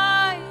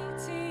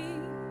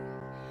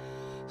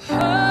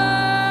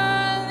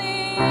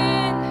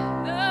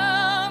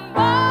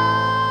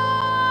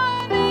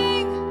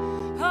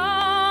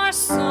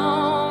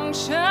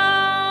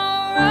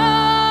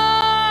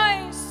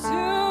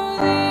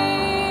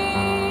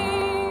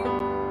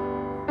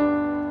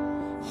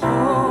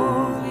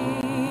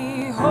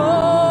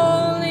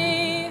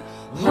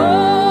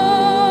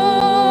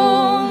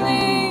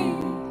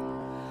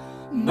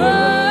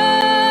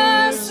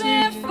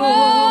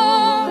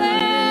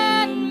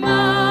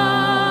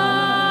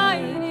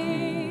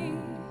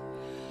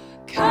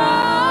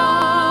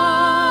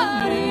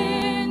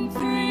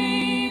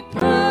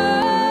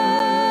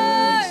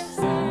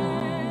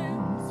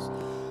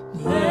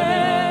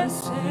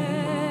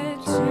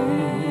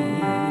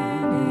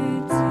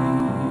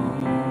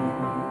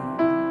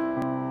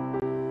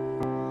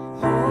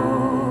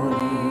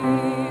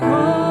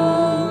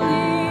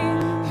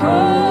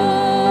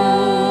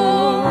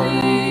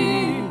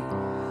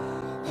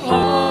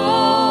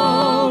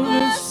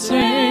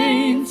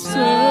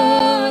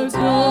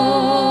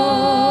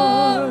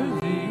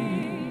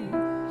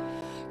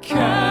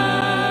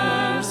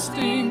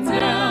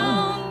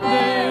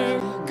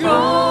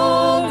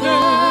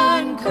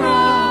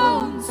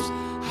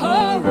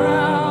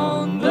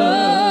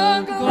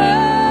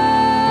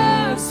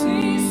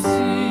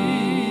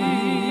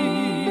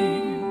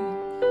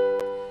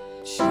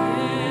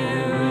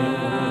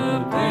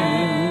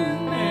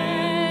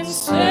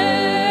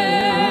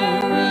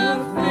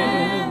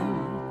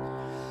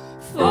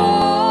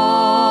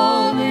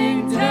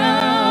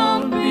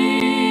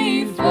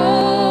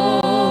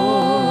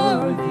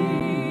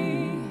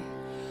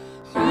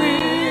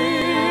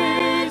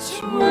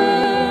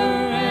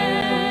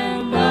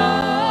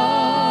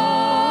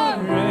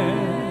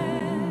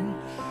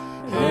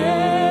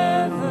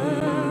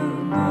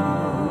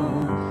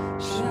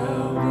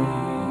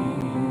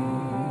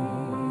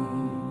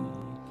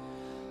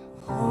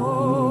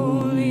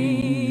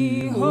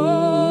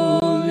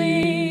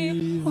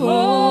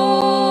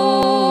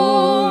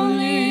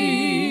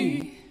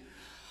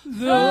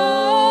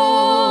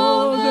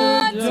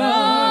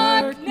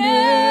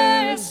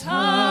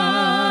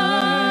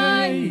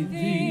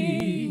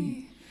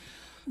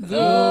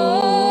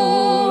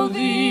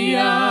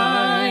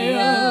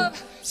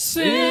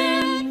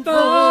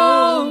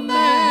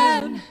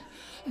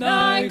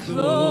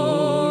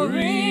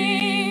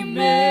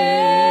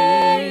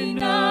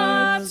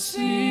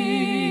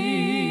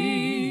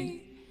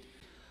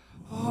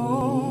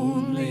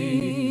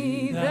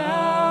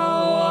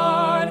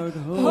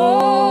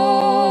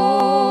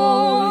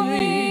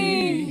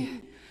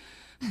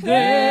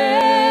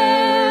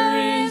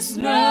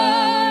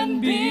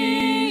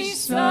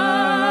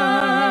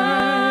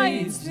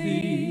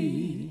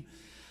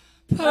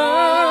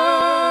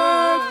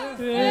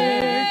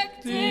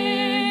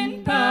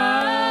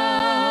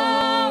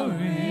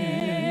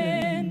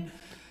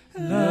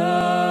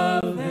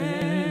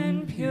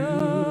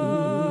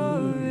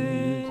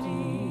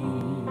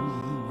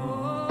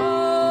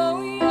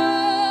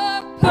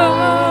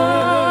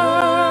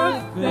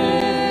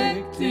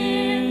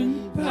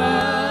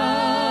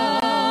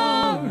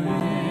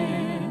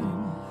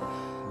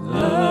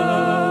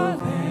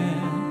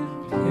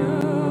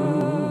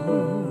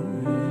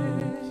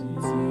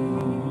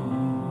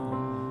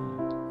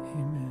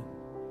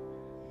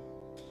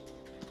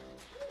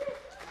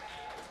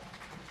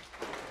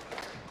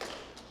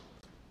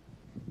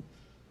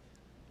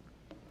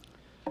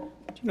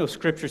 You know,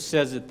 Scripture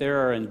says that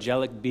there are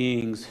angelic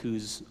beings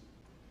whose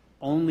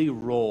only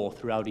role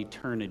throughout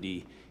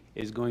eternity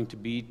is going to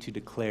be to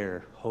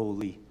declare,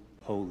 holy,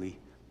 holy,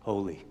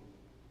 holy.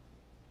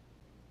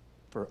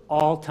 For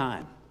all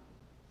time,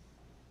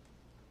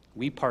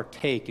 we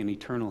partake in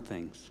eternal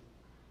things.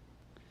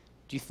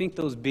 Do you think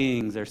those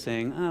beings are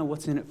saying,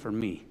 what's in it for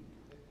me?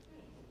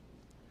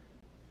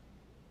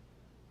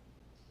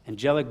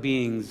 Angelic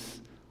beings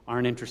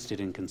aren't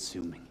interested in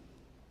consuming.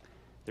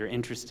 They're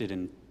interested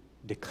in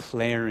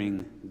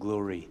declaring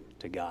glory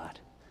to God.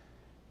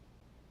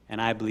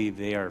 And I believe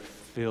they are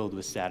filled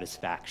with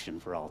satisfaction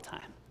for all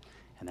time.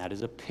 And that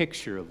is a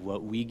picture of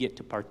what we get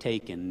to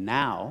partake in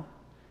now,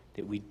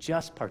 that we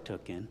just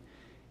partook in,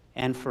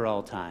 and for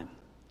all time.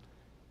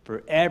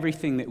 For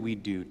everything that we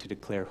do to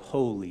declare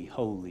holy,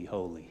 holy,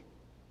 holy.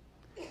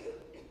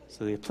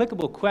 So the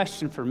applicable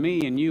question for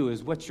me and you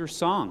is, what's your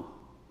song?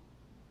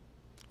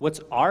 What's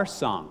our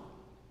song?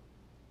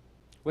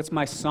 What's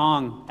my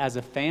song as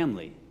a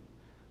family?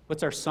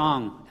 What's our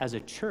song as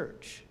a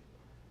church?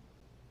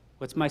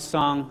 What's my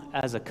song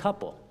as a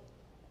couple?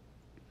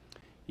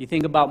 You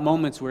think about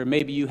moments where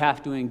maybe you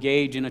have to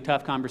engage in a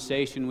tough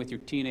conversation with your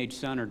teenage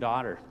son or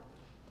daughter.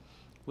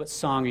 What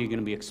song are you going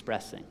to be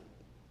expressing?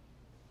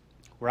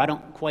 Where I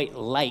don't quite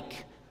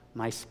like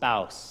my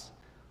spouse,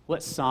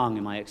 what song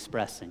am I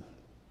expressing?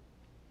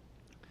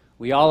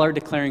 We all are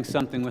declaring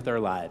something with our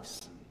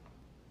lives.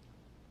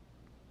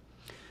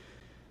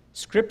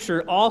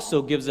 Scripture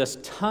also gives us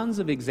tons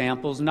of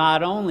examples,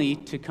 not only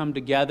to come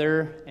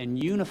together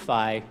and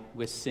unify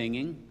with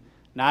singing,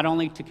 not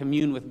only to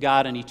commune with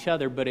God and each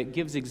other, but it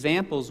gives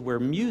examples where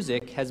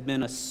music has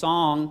been a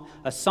song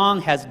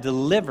has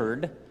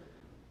delivered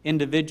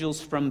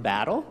individuals from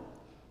battle,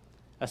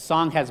 a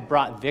song has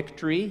brought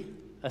victory,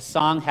 a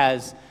song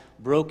has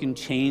broken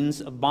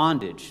chains of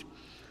bondage.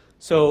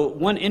 So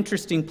one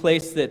interesting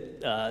place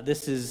that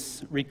this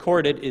is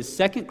recorded is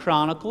 2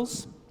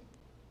 Chronicles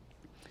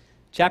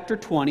chapter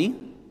 20.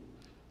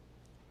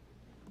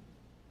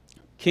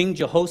 King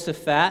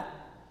Jehoshaphat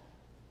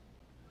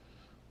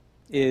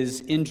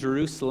is in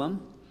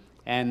Jerusalem,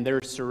 and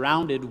they're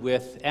surrounded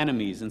with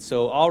enemies. And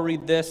so I'll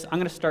read this. I'm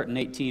going to start in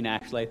 18,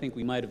 actually. I think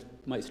we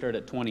might start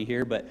at 20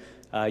 here, but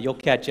you'll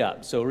catch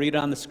up. So read it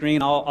on the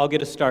screen. I'll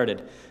get us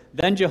started.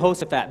 Then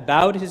Jehoshaphat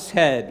bowed his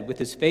head with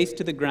his face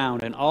to the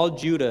ground, and all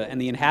Judah and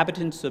the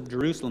inhabitants of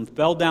Jerusalem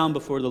fell down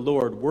before the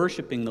Lord,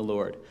 worshiping the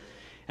Lord.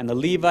 And the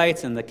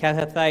Levites and the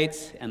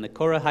Kehathites and the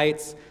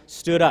Korahites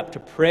stood up to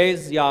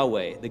praise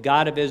Yahweh, the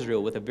God of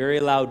Israel, with a very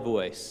loud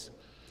voice.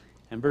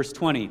 And verse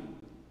 20,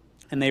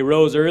 and they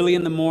rose early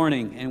in the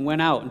morning and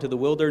went out into the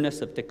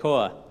wilderness of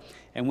Tekoa.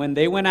 And when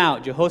they went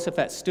out,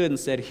 Jehoshaphat stood and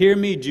said, Hear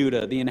me,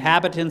 Judah, the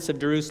inhabitants of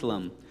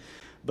Jerusalem.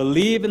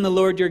 Believe in the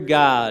Lord your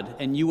God,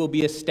 and you will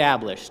be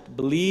established.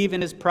 Believe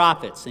in his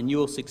prophets, and you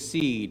will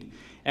succeed.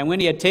 And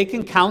when he had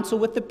taken counsel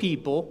with the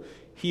people,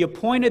 he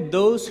appointed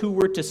those who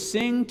were to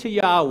sing to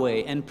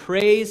Yahweh and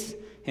praise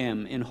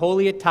him in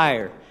holy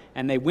attire.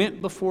 And they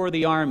went before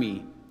the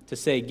army to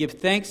say, Give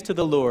thanks to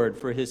the Lord,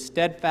 for his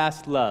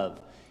steadfast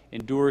love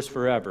endures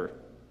forever.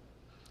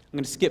 I'm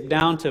going to skip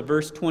down to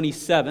verse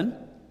 27. It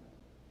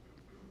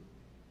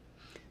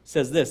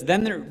says this,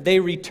 Then they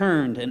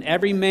returned, and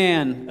every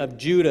man of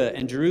Judah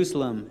and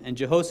Jerusalem and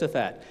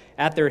Jehoshaphat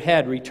at their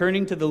head,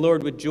 returning to the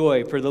Lord with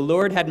joy, for the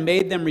Lord had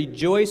made them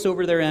rejoice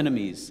over their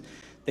enemies.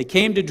 They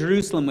came to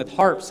Jerusalem with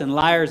harps and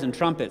lyres and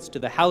trumpets to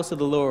the house of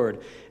the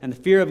Lord, and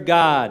the fear of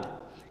God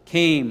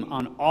came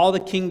on all the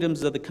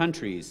kingdoms of the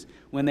countries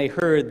when they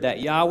heard that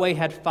Yahweh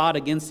had fought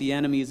against the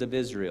enemies of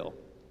Israel.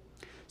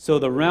 So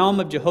the realm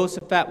of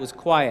Jehoshaphat was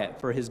quiet,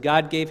 for his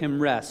God gave him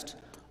rest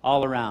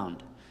all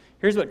around.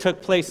 Here's what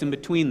took place in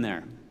between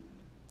there.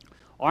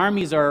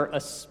 Armies are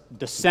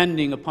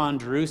descending upon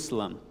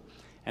Jerusalem,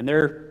 and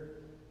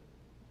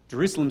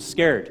Jerusalem's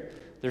scared.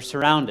 They're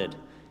surrounded.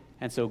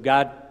 And so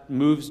God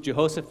moves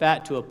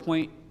Jehoshaphat to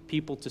appoint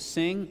people to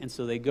sing, and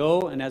so they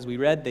go, and as we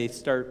read, they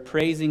start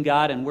praising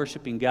God and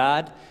worshiping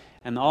God,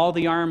 and all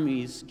the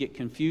armies get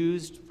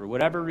confused for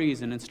whatever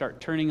reason and start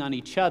turning on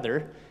each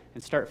other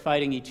and start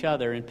fighting each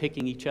other and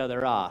picking each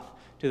other off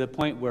to the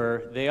point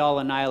where they all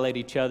annihilate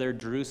each other.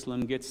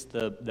 Jerusalem gets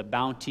the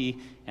bounty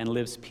and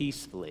lives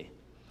peacefully.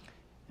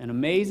 An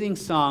amazing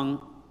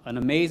song, an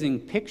amazing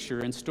picture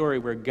and story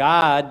where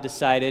God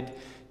decided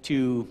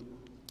to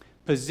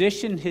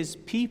position his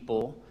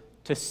people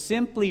to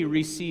simply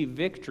receive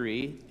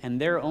victory, and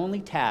their only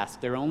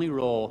task, their only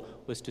role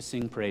was to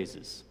sing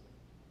praises.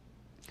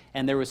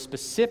 And there were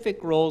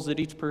specific roles that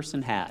each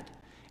person had.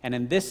 And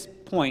in this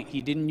point,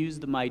 he didn't use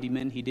the mighty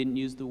men, he didn't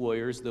use the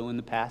warriors, though in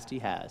the past he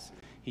has.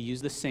 He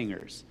used the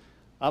singers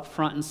up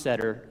front and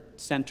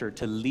center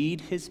to lead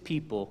his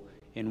people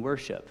in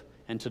worship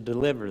and to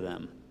deliver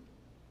them.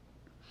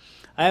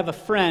 I have a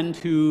friend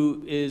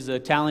who is a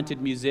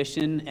talented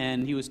musician,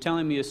 and he was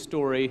telling me a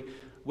story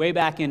way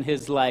back in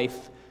his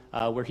life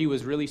where he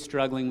was really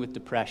struggling with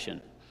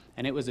depression.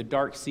 And it was a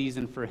dark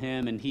season for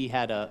him, and he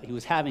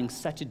was having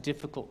such a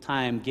difficult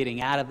time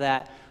getting out of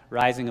that,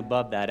 rising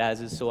above that,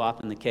 as is so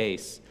often the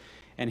case.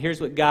 And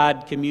here's what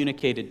God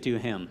communicated to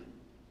him.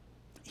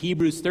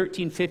 Hebrews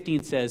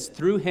 13:15 says,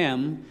 "Through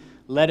him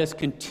let us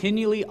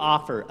continually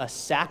offer a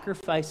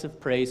sacrifice of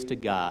praise to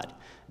God.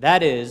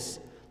 That is,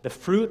 the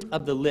fruit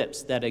of the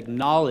lips that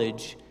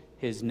acknowledge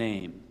his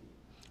name."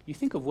 You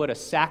think of what a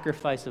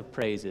sacrifice of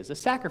praise is. A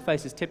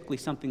sacrifice is typically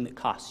something that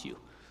costs you.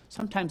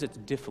 Sometimes it's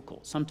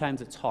difficult.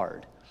 Sometimes it's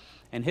hard.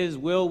 And his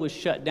will was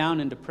shut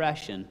down in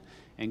depression.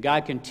 And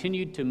God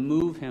continued to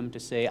move him to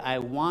say, I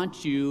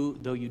want you,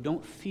 though you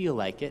don't feel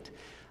like it,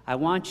 I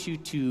want you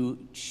to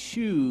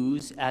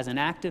choose as an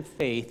act of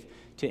faith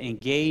to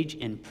engage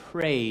in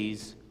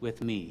praise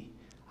with me.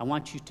 I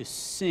want you to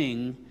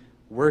sing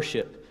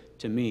worship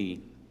to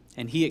me.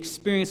 And he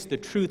experienced the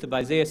truth of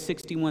Isaiah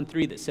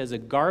 61:3 that says, a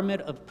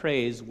garment of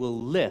praise will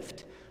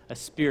lift a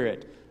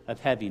spirit of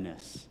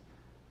heaviness.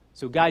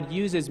 So God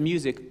uses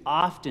music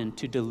often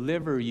to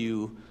deliver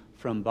you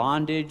from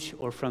bondage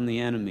or from the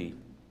enemy.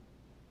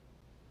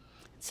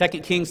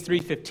 2 Kings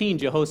 3:15,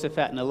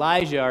 Jehoshaphat and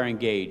Elijah are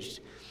engaged.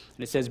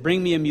 And it says,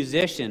 bring me a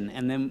musician.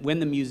 And then when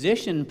the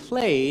musician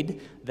played,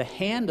 the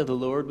hand of the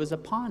Lord was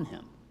upon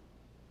him.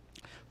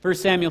 1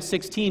 Samuel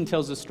 16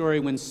 tells the story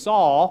when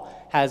Saul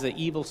has an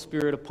evil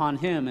spirit upon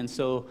him. And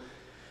so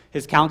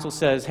his counsel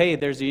says, hey,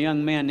 there's a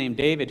young man named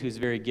David who's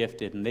very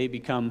gifted. And they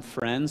become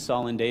friends,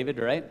 Saul and David,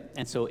 right?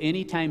 And so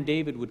anytime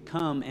David would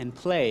come and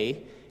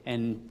play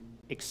and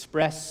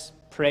express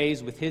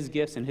praise with his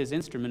gifts and his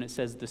instrument, it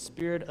says the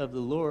spirit of the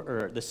Lord,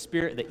 or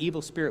the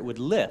evil spirit would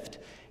lift,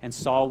 and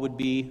Saul would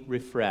be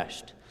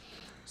refreshed.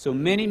 So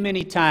many,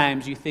 many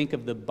times you think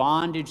of the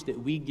bondage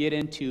that we get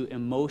into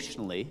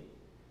emotionally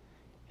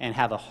and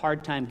have a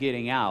hard time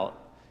getting out,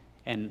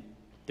 and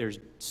there's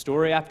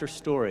story after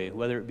story,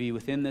 whether it be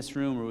within this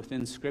room or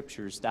within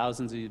scriptures,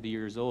 thousands of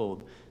years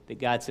old, that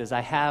God says, I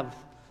have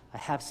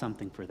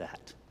something for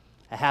that.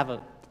 I have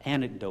an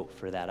antidote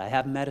for that. I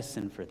have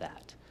medicine for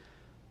that.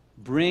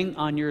 Bring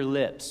on your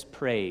lips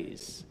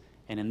praise,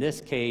 and in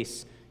this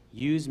case,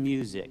 use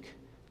music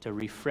to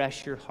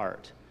refresh your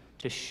heart,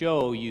 to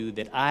show you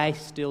that I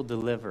still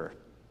deliver,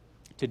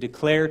 to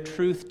declare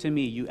truth to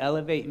me. You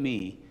elevate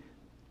me,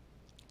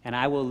 and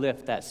I will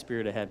lift that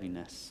spirit of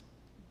heaviness.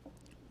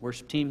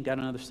 Worship team, got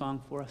another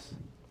song for us?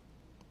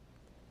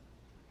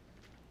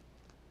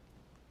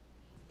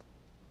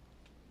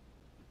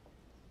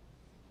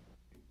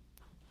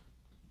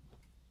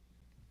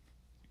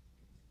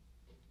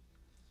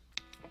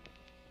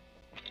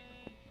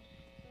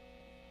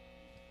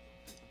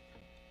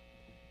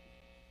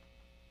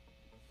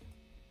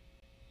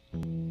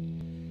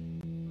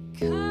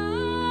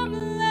 Come,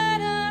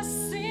 let us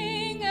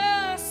sing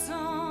a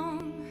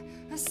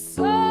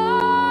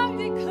song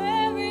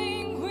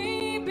declaring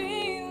we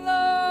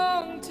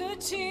belong to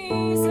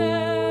Jesus.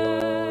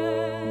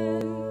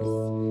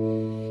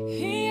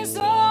 He is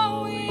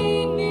all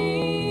we need.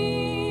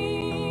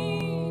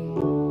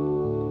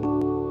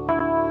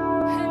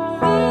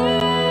 And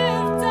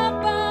lift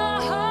up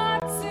our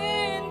hearts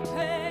in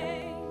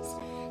praise.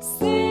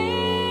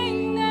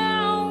 Sing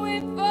now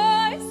with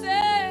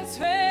voices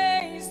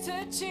raised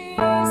to Jesus.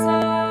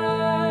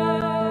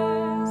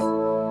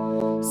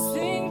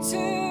 Sing to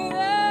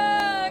the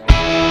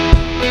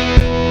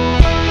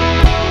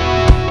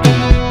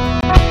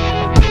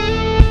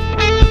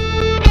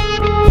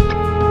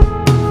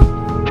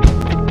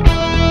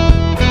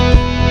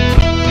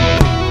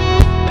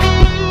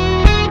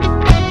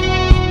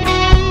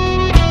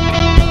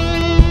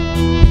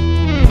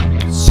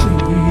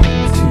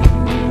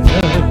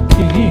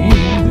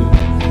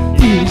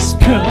He's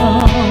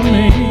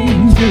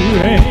coming to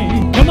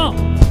reign. Come on.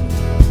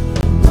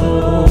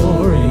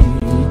 Glory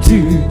to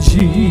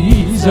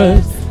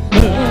Jesus, the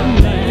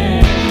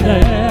Lamb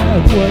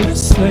that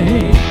was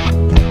slain.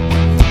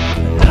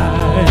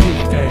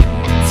 Life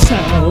and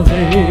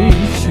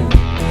salvation,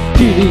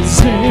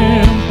 His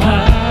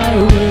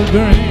empire will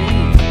bring.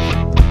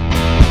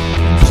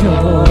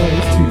 Joy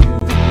to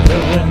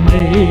the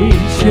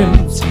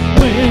nations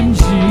when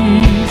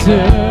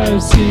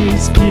Jesus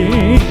is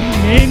King.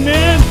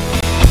 Amen.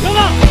 Come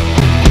on.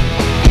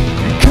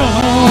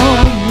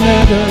 Come,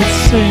 let us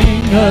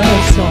sing a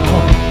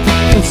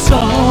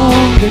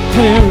song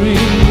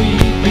declaring we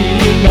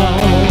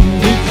belong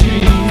to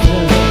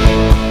Jesus.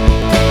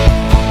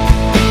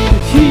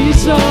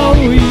 He's all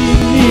we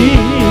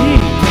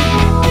need.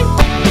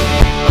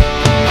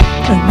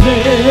 And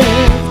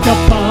lift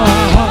up our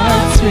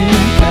hearts in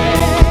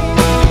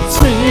praise.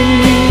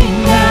 Sing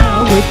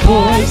now with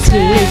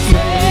voices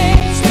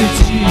raised to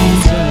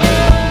Jesus.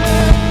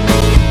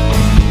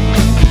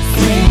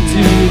 Sing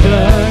to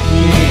the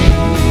King.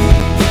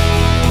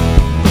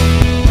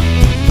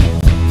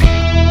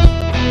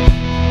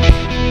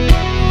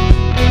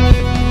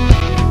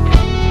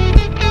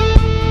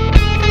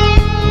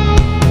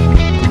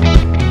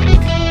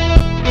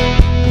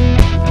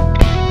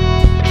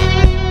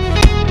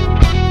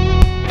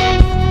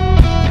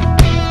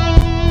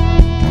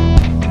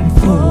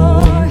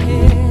 For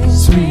His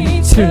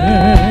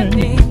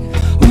returning,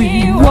 we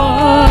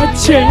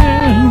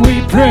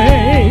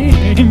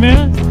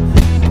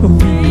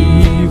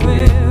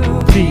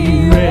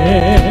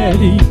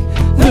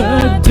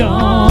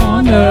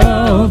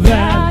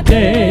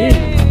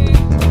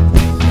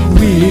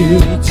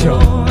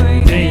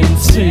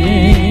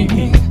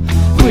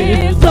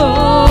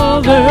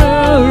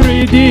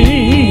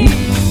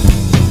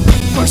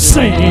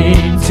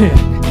Satan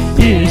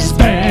is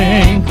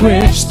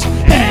vanquished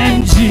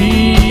and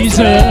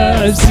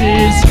Jesus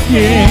is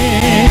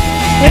King.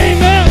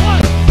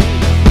 Amen.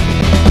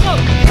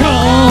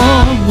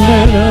 Come,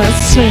 let us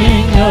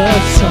sing a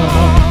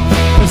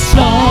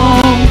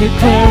song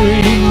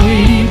declaring we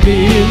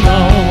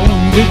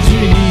belong to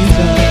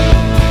Jesus.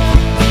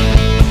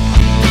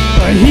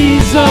 For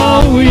He's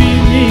all we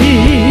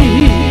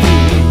need.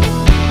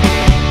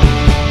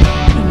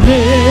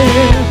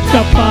 Lift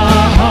up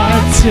our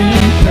hearts in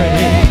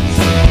praise.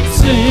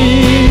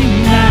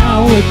 Sing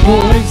now with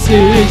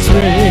voices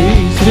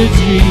raised to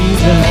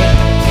Jesus.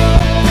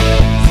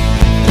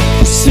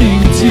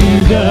 Sing to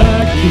the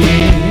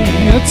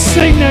King. Let's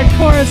sing that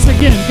chorus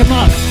again. Come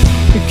on.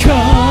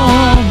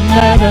 Come,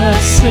 let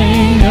us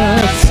sing a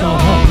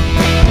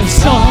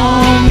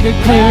song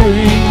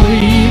declaring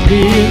we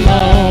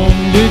belong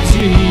to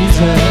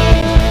Jesus.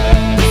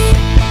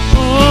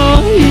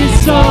 Oh,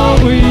 He's all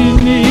we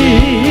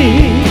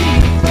need.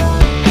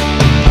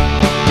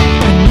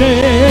 And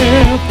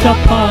lift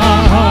up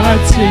our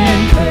hearts in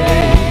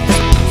praise.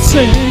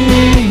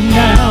 Sing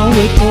now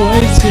with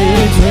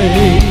voices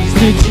raised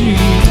to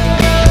Jesus.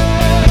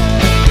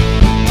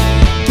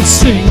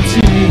 Sing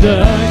to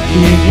the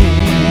King.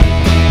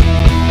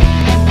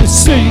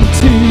 Sing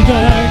to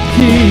the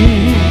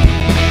King.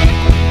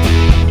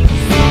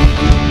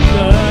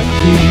 The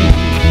King.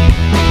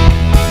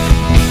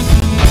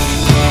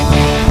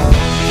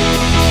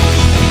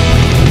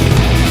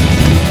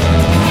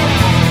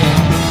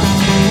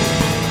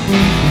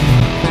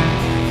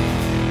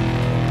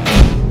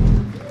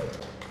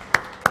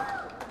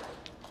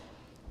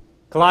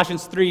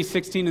 Colossians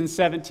 3:16 and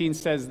 17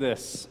 says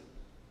this: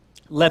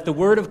 Let the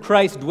word of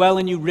Christ dwell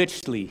in you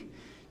richly,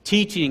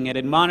 teaching and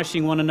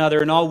admonishing one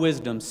another in all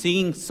wisdom,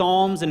 singing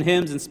psalms and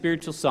hymns and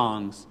spiritual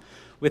songs,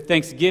 with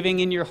thanksgiving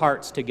in your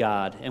hearts to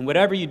God. And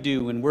whatever you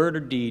do, in word or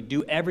deed,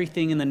 do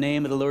everything in the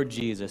name of the Lord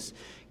Jesus,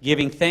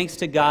 giving thanks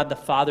to God the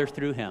Father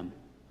through Him.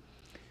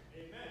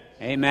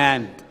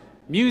 Amen.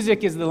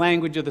 Music is the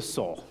language of the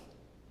soul.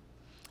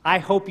 I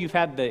hope you've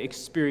had the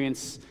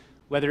experience,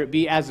 whether it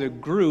be as a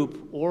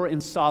group or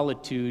in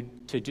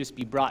solitude, to just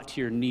be brought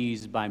to your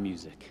knees by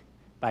music,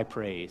 by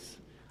praise.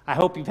 I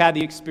hope you've had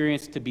the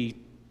experience to be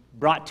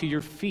brought to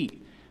your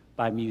feet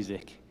by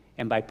music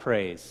and by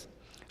praise.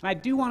 And I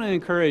do want to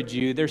encourage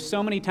you, there's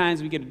so many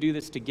times we get to do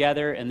this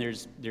together, and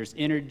there's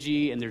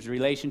energy and there's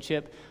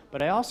relationship,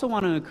 but I also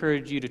want to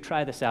encourage you to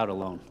try this out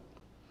alone.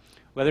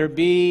 Whether it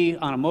be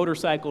on a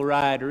motorcycle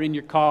ride or in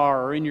your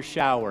car or in your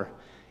shower,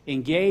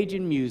 engage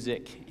in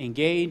music,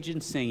 engage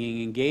in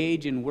singing,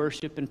 engage in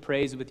worship and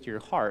praise with your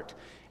heart,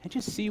 and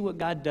just see what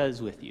God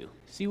does with you.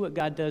 See what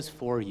God does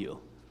for you.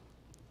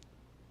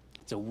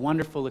 It's a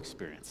wonderful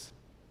experience.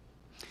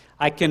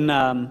 I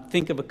can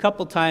think of a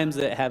couple times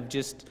that have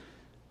just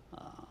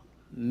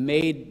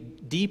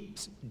made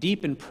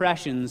deep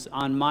impressions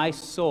on my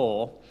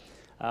soul.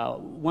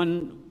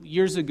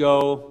 Years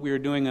ago, we were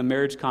doing a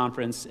marriage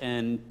conference,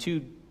 and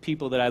two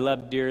people that I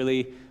love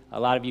dearly, a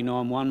lot of you know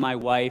them, one my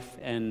wife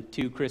and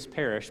two Chris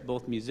Parrish,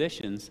 both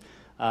musicians,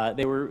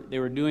 they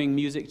were doing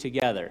music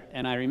together.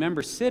 And I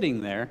remember sitting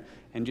there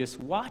and just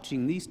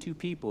watching these two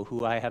people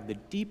who I have the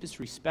deepest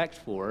respect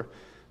for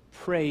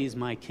praise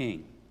my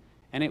King.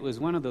 And it was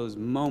one of those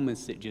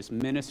moments that just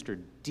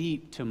ministered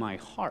deep to my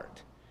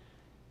heart.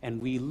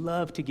 And we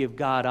love to give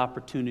God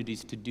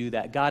opportunities to do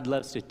that. God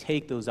loves to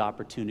take those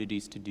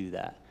opportunities to do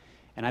that.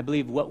 And I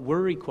believe what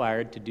we're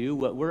required to do,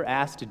 what we're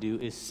asked to do,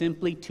 is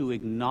simply to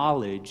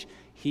acknowledge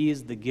He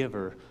is the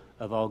giver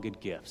of all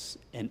good gifts.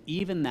 And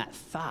even that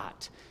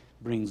thought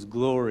brings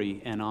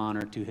glory and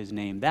honor to His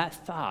name. That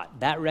thought,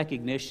 that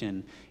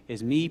recognition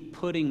is me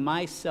putting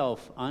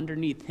myself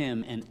underneath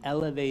Him and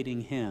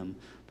elevating Him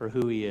for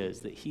who He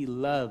is, that He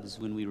loves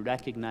when we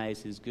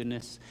recognize His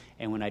goodness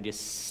and when I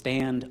just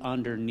stand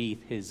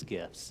underneath His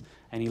gifts.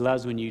 And He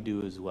loves when you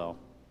do as well.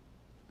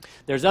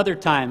 There's other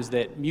times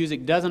that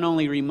music doesn't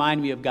only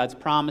remind me of God's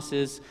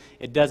promises,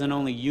 it doesn't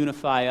only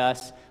unify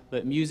us,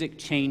 but music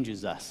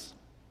changes us.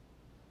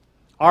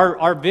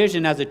 Our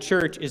vision as a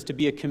church is to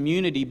be a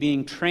community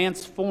being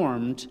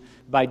transformed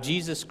by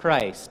Jesus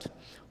Christ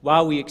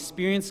while we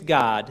experience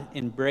God,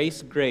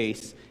 embrace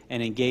grace,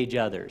 and engage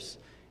others.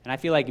 And I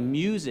feel like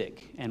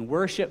music and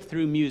worship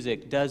through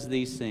music does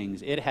these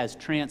things. It has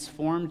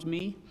transformed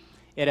me.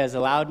 It has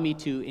allowed me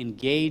to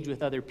engage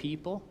with other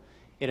people.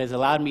 It has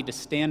allowed me to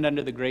stand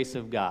under the grace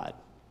of God.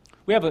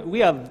 We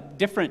have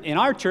different, in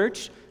our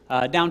church,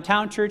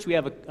 downtown church, we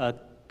have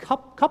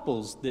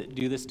couples that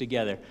do this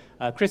together.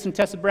 Chris and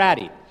Tessa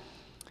Brady,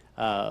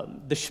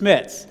 the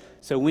Schmitz.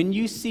 So when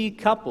you see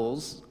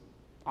couples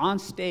on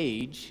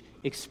stage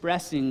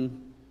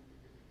expressing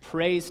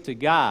praise to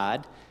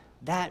God,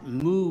 that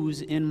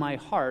moves in my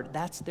heart.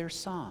 That's their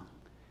song.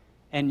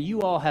 And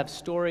you all have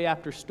story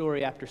after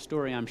story after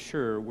story, I'm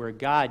sure, where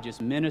God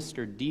just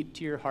ministered deep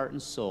to your heart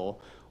and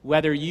soul,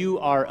 whether you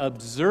are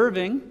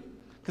observing,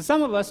 because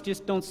some of us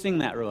just don't sing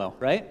that real well,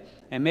 right?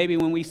 And maybe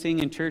when we sing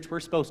in church, we're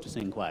supposed to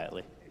sing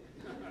quietly.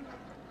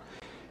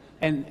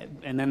 And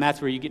then that's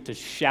where you get to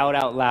shout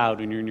out loud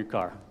when you're in your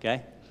car,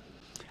 okay?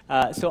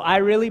 So I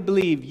really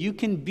believe you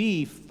can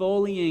be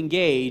fully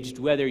engaged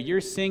whether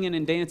you're singing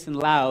and dancing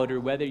loud or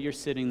whether you're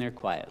sitting there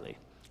quietly.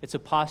 It's a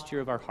posture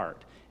of our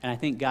heart. And I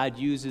think God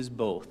uses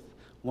both.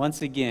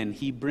 Once again,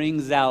 he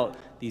brings out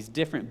these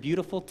different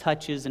beautiful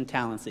touches and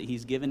talents that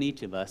he's given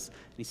each of us.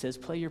 And he says,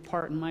 play your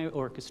part in my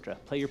orchestra,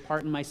 play your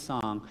part in my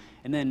song,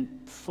 and then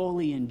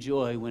fully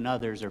enjoy when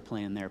others are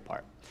playing their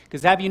part.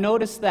 Because have you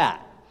noticed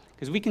that?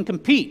 Because we can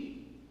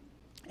compete.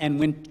 And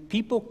when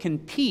people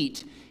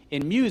compete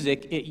in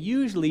music, it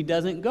usually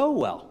doesn't go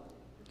well.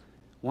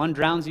 One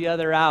drowns the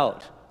other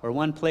out, or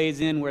one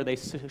plays in where they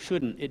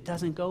shouldn't. It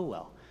doesn't go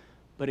well.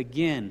 But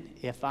again,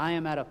 if I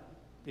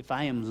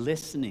am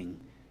listening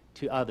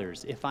to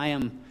others, if I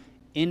am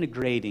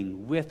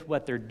integrating with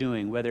what they're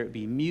doing, whether it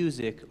be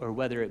music or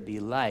whether it be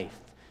life,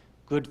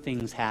 good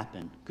things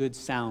happen. Good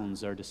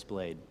sounds are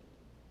displayed.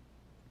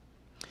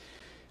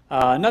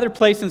 Another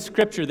place in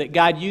Scripture that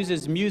God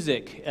uses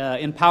music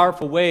in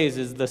powerful ways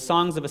is the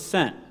Songs of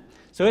Ascent.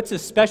 So it's a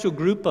special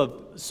group of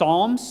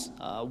Psalms,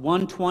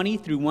 120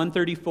 through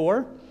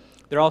 134.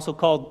 They're also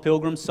called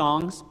Pilgrim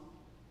Songs.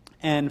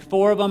 And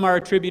 4 of them are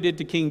attributed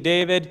to King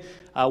David,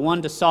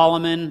 1 to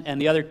Solomon,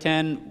 and the other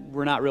 10,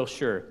 we're not real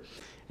sure.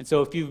 And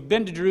so if you've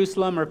been to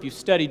Jerusalem or if you've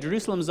studied,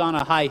 Jerusalem's on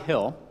a high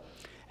hill.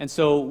 And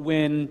so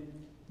when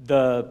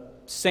the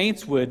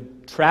saints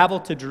would travel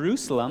to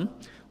Jerusalem,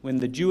 when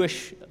the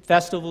Jewish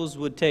festivals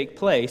would take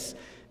place,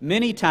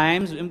 many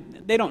times,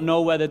 they don't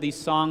know whether these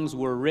songs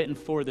were written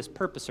for this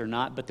purpose or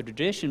not, but the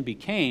tradition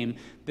became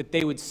that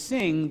they would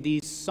sing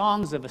these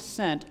songs of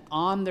ascent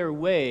on their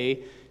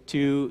way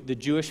to the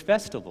Jewish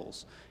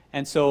festivals.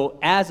 And so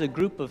as a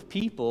group of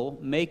people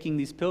making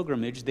these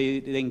pilgrimage, they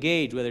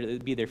engage, whether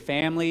it be their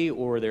family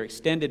or their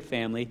extended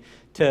family,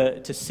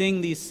 to sing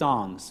these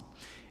songs.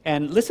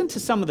 And listen to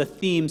some of the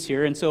themes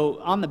here. And so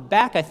on the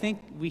back, I think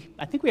we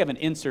have an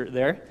insert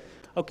there.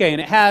 Okay,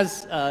 and it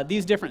has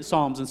these different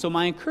psalms. And so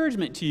my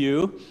encouragement to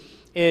you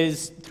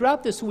is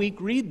throughout this week,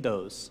 read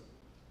those.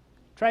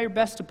 Try your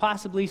best to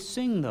possibly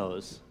sing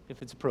those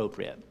if it's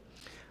appropriate.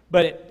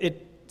 But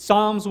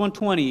Psalms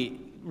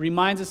 120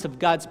 reminds us of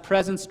God's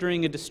presence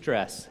during a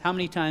distress. How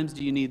many times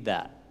do you need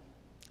that?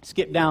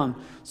 Skip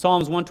down.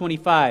 Psalms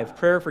 125,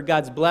 prayer for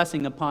God's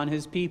blessing upon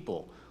his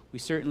people. We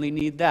certainly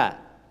need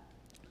that.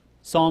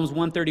 Psalms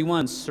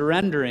 131,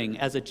 surrendering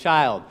as a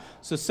child.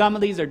 So some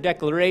of these are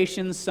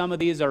declarations, some of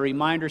these are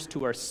reminders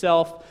to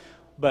ourselves,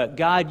 but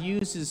God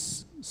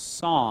uses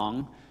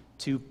song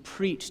to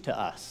preach to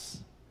us.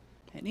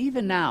 And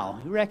even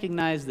now, you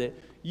recognize that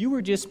you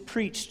were just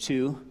preached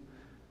to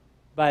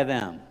by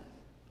them.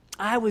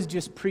 I was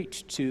just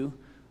preached to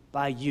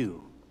by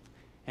you.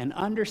 And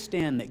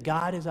understand that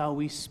God is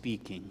always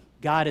speaking.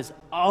 God is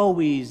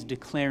always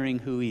declaring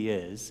who he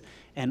is.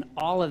 And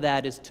all of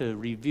that is to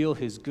reveal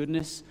his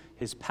goodness,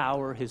 his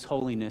power, his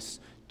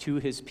holiness to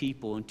his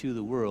people and to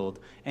the world.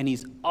 And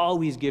he's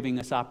always giving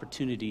us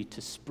opportunity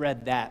to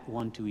spread that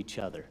one to each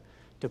other,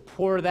 to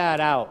pour that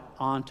out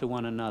onto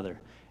one another.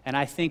 And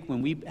I think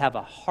when we have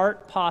a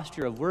heart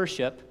posture of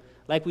worship,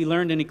 like we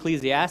learned in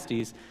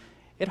Ecclesiastes,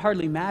 it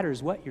hardly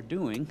matters what you're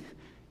doing.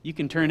 You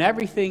can turn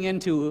everything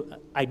into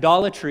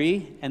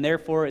idolatry, and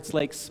therefore it's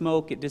like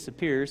smoke, it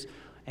disappears.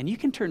 And you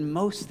can turn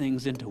most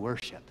things into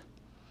worship.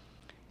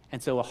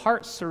 And so a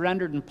heart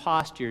surrendered and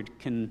postured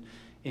can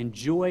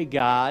enjoy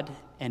God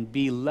and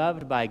be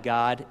loved by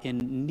God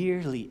in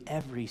nearly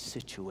every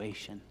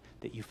situation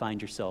that you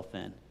find yourself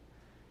in.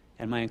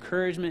 And my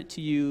encouragement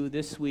to you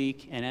this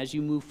week and as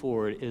you move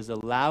forward is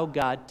allow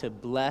God to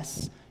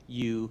bless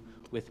you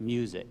with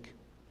music.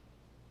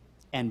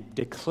 And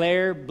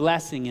declare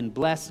blessing and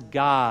bless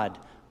God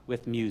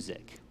with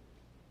music.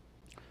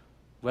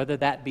 Whether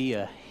that be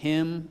a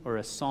hymn or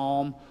a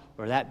psalm,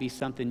 or that be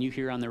something you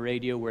hear on the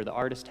radio where the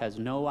artist has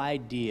no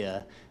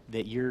idea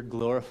that you're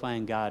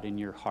glorifying God in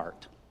your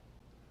heart.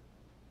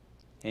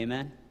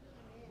 Amen?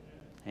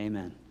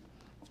 Amen.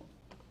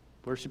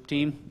 Worship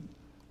team,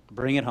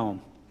 bring it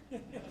home.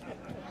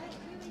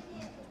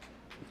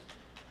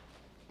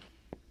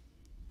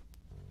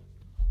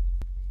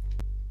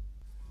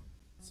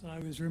 So I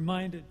was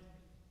reminded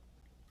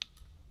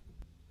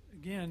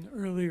again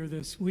earlier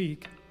this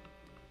week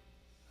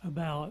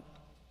about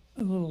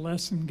a little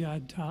lesson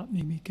God taught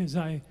me because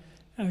I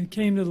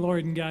came to the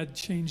Lord and God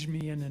changed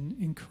me in an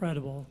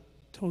incredible,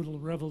 total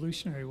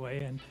revolutionary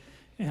way.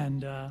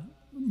 And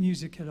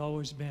music had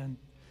always been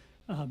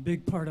a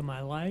big part of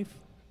my life.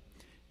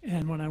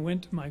 And when I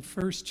went to my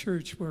first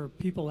church where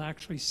people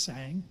actually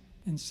sang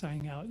and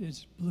sang out,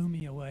 it blew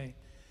me away.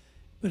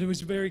 But it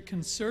was a very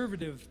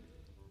conservative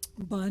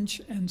bunch,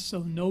 and so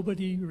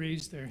nobody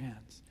raised their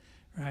hands,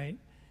 right?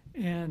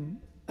 And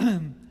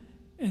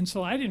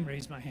so I didn't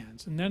raise my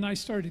hands. And then I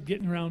started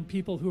getting around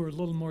people who were a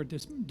little more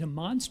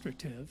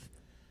demonstrative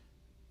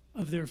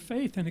of their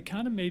faith, and it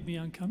kind of made me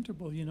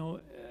uncomfortable,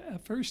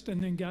 at first.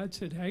 And then God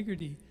said,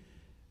 Haggerty,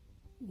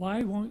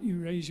 why won't you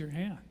raise your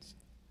hands?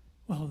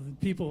 Well, the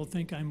people will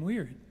think I'm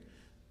weird.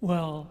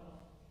 Well,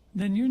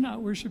 then you're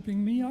not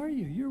worshiping me, are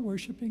you? You're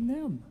worshiping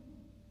them.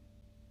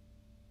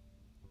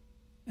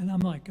 And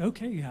I'm like,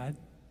 okay, God,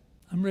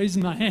 I'm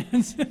raising my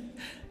hands.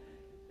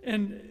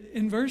 And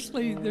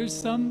inversely, there's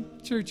some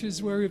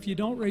churches where if you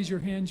don't raise your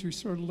hands, you're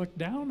sort of looked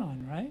down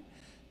on, right?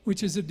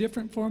 Which is a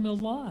different form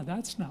of law.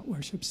 That's not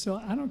worship. So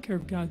I don't care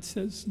if God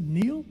says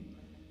kneel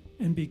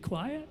and be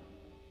quiet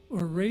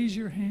or raise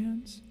your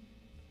hands,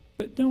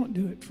 but don't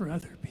do it for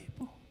other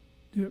people.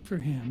 Do it for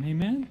Him.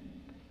 Amen?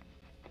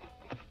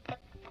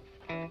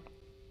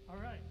 All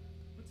right.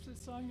 What's this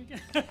song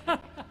again? A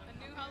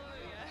new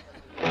hallelujah.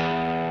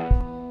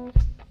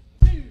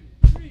 2,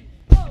 3,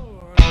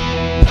 4.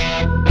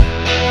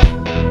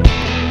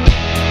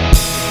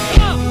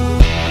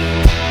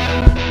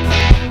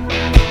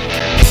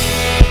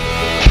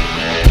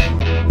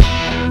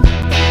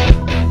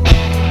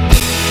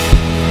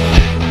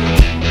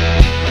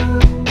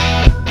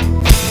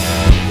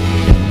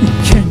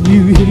 Can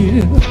you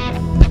hear?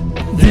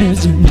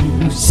 There's a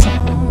new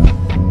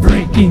song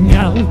breaking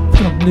out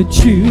from the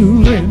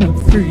children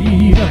of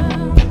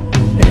freedom.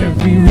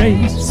 Every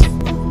race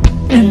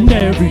and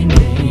every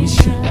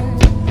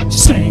nation,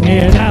 sing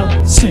it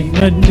out, sing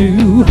a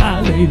new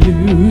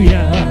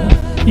hallelujah.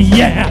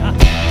 Yeah.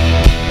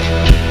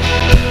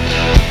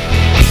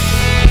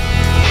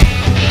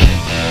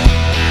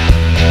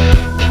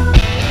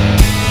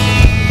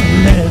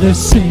 Let us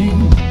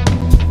sing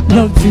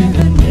love to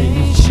the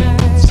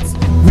nations,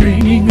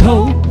 bringing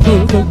hope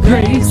of the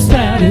grace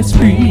that has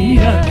freed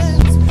us.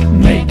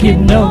 Make it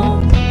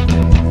known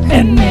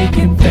and make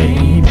Him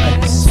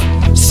famous.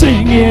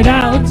 Sing it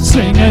out,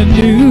 sing a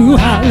new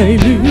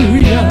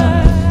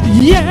hallelujah.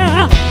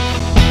 Yeah.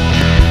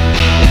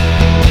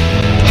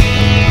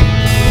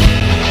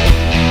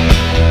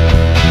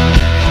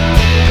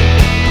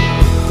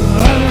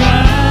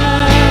 Arise,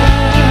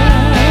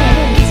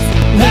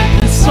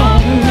 let the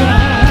song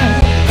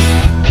arise.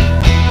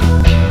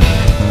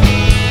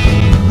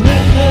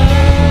 Let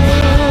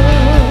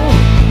love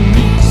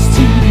reach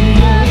to the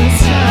other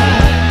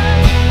side.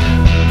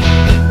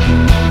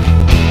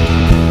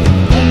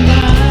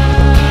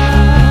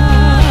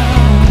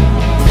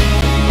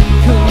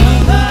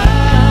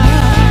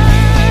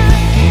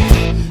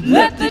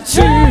 Let the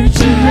church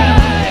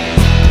arise.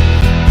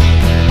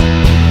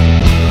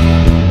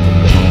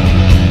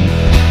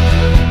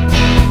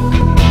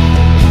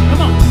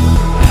 Come on.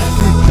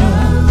 Africa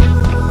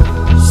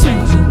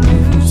sings a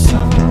new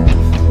song,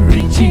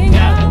 reaching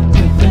out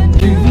with a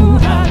new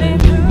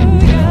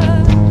hallelujah.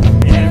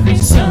 Every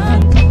son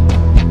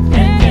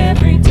and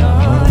every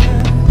daughter,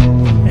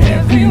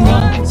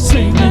 everyone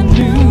sing a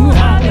new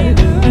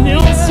hallelujah. And they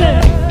all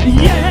say,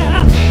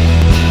 yeah.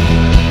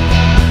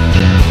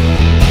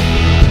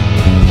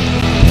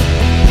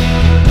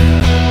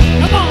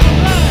 Come on,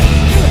 arise,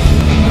 do it.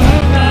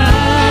 Arise,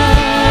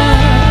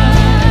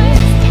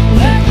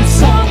 let the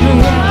song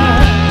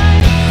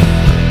arise.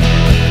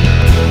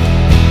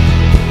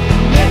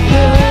 Let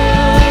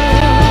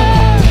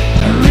love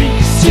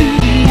reach to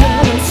the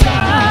other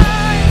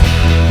side.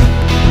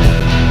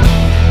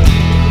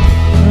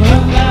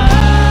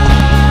 Arise,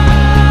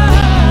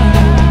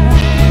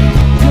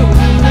 go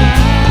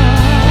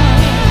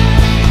arise.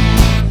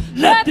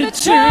 Let the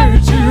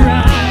church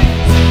arise.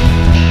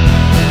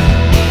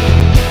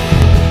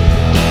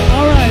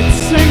 All right,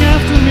 sing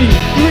after me.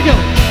 Here we go.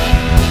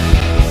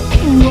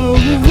 Whoa,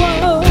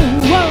 whoa,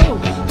 whoa,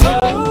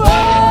 whoa,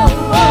 whoa,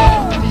 whoa,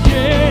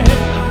 yeah,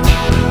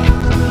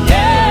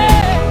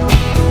 yeah.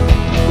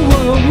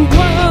 Whoa,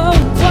 whoa,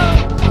 whoa,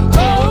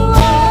 whoa,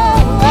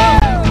 whoa,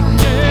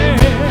 yeah,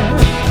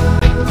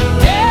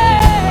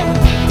 yeah.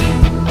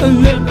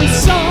 Let the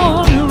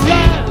song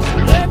arise.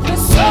 Let the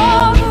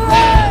song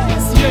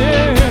arise.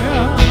 Yeah,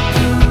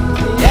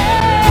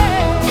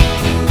 yeah.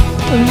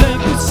 Let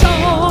the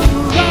song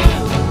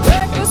arise.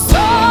 Let the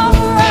song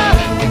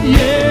arise.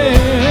 Yeah.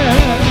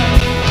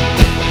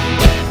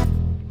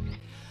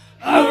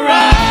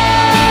 Arise.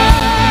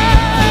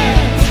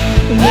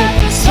 Let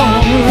the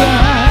song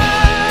arise.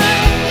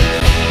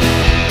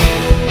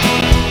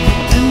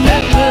 And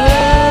let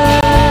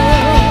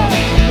love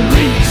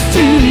reach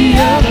to the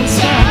other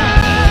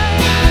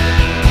side.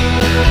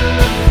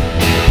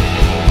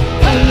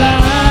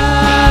 Alive.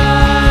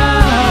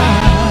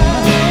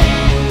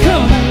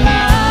 Come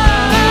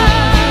alive.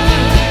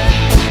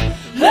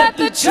 Let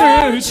the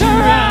church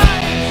arise.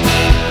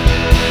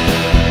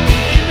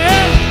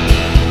 Amen.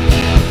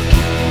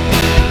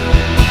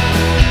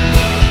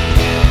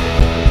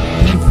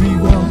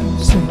 Everyone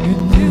sing a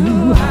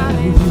new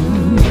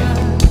hallelujah.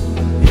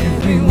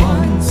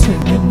 Everyone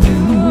sing a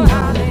new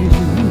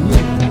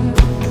hallelujah.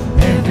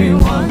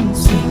 Everyone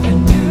sing a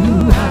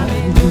new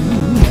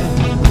hallelujah.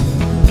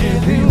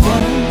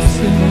 Everyone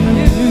sing a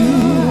new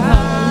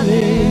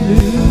hallelujah.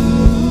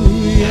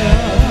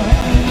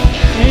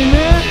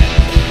 Amen.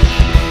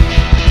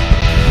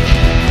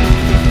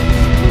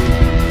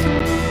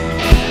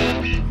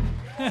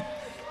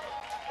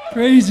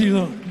 Praise you,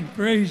 Lord. We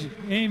praise you.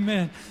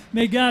 Amen.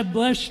 May God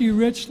bless you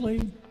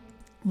richly.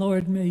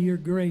 Lord, may your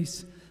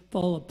grace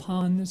fall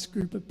upon this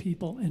group of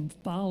people and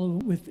follow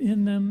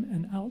within them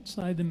and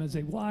outside them as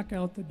they walk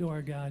out the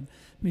door, God.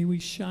 May we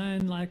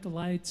shine like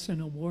lights in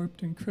a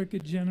warped and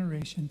crooked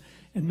generation,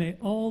 and may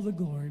all the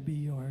glory be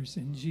yours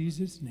in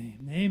Jesus'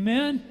 name.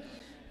 Amen.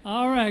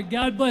 All right,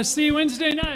 God bless. See you Wednesday night.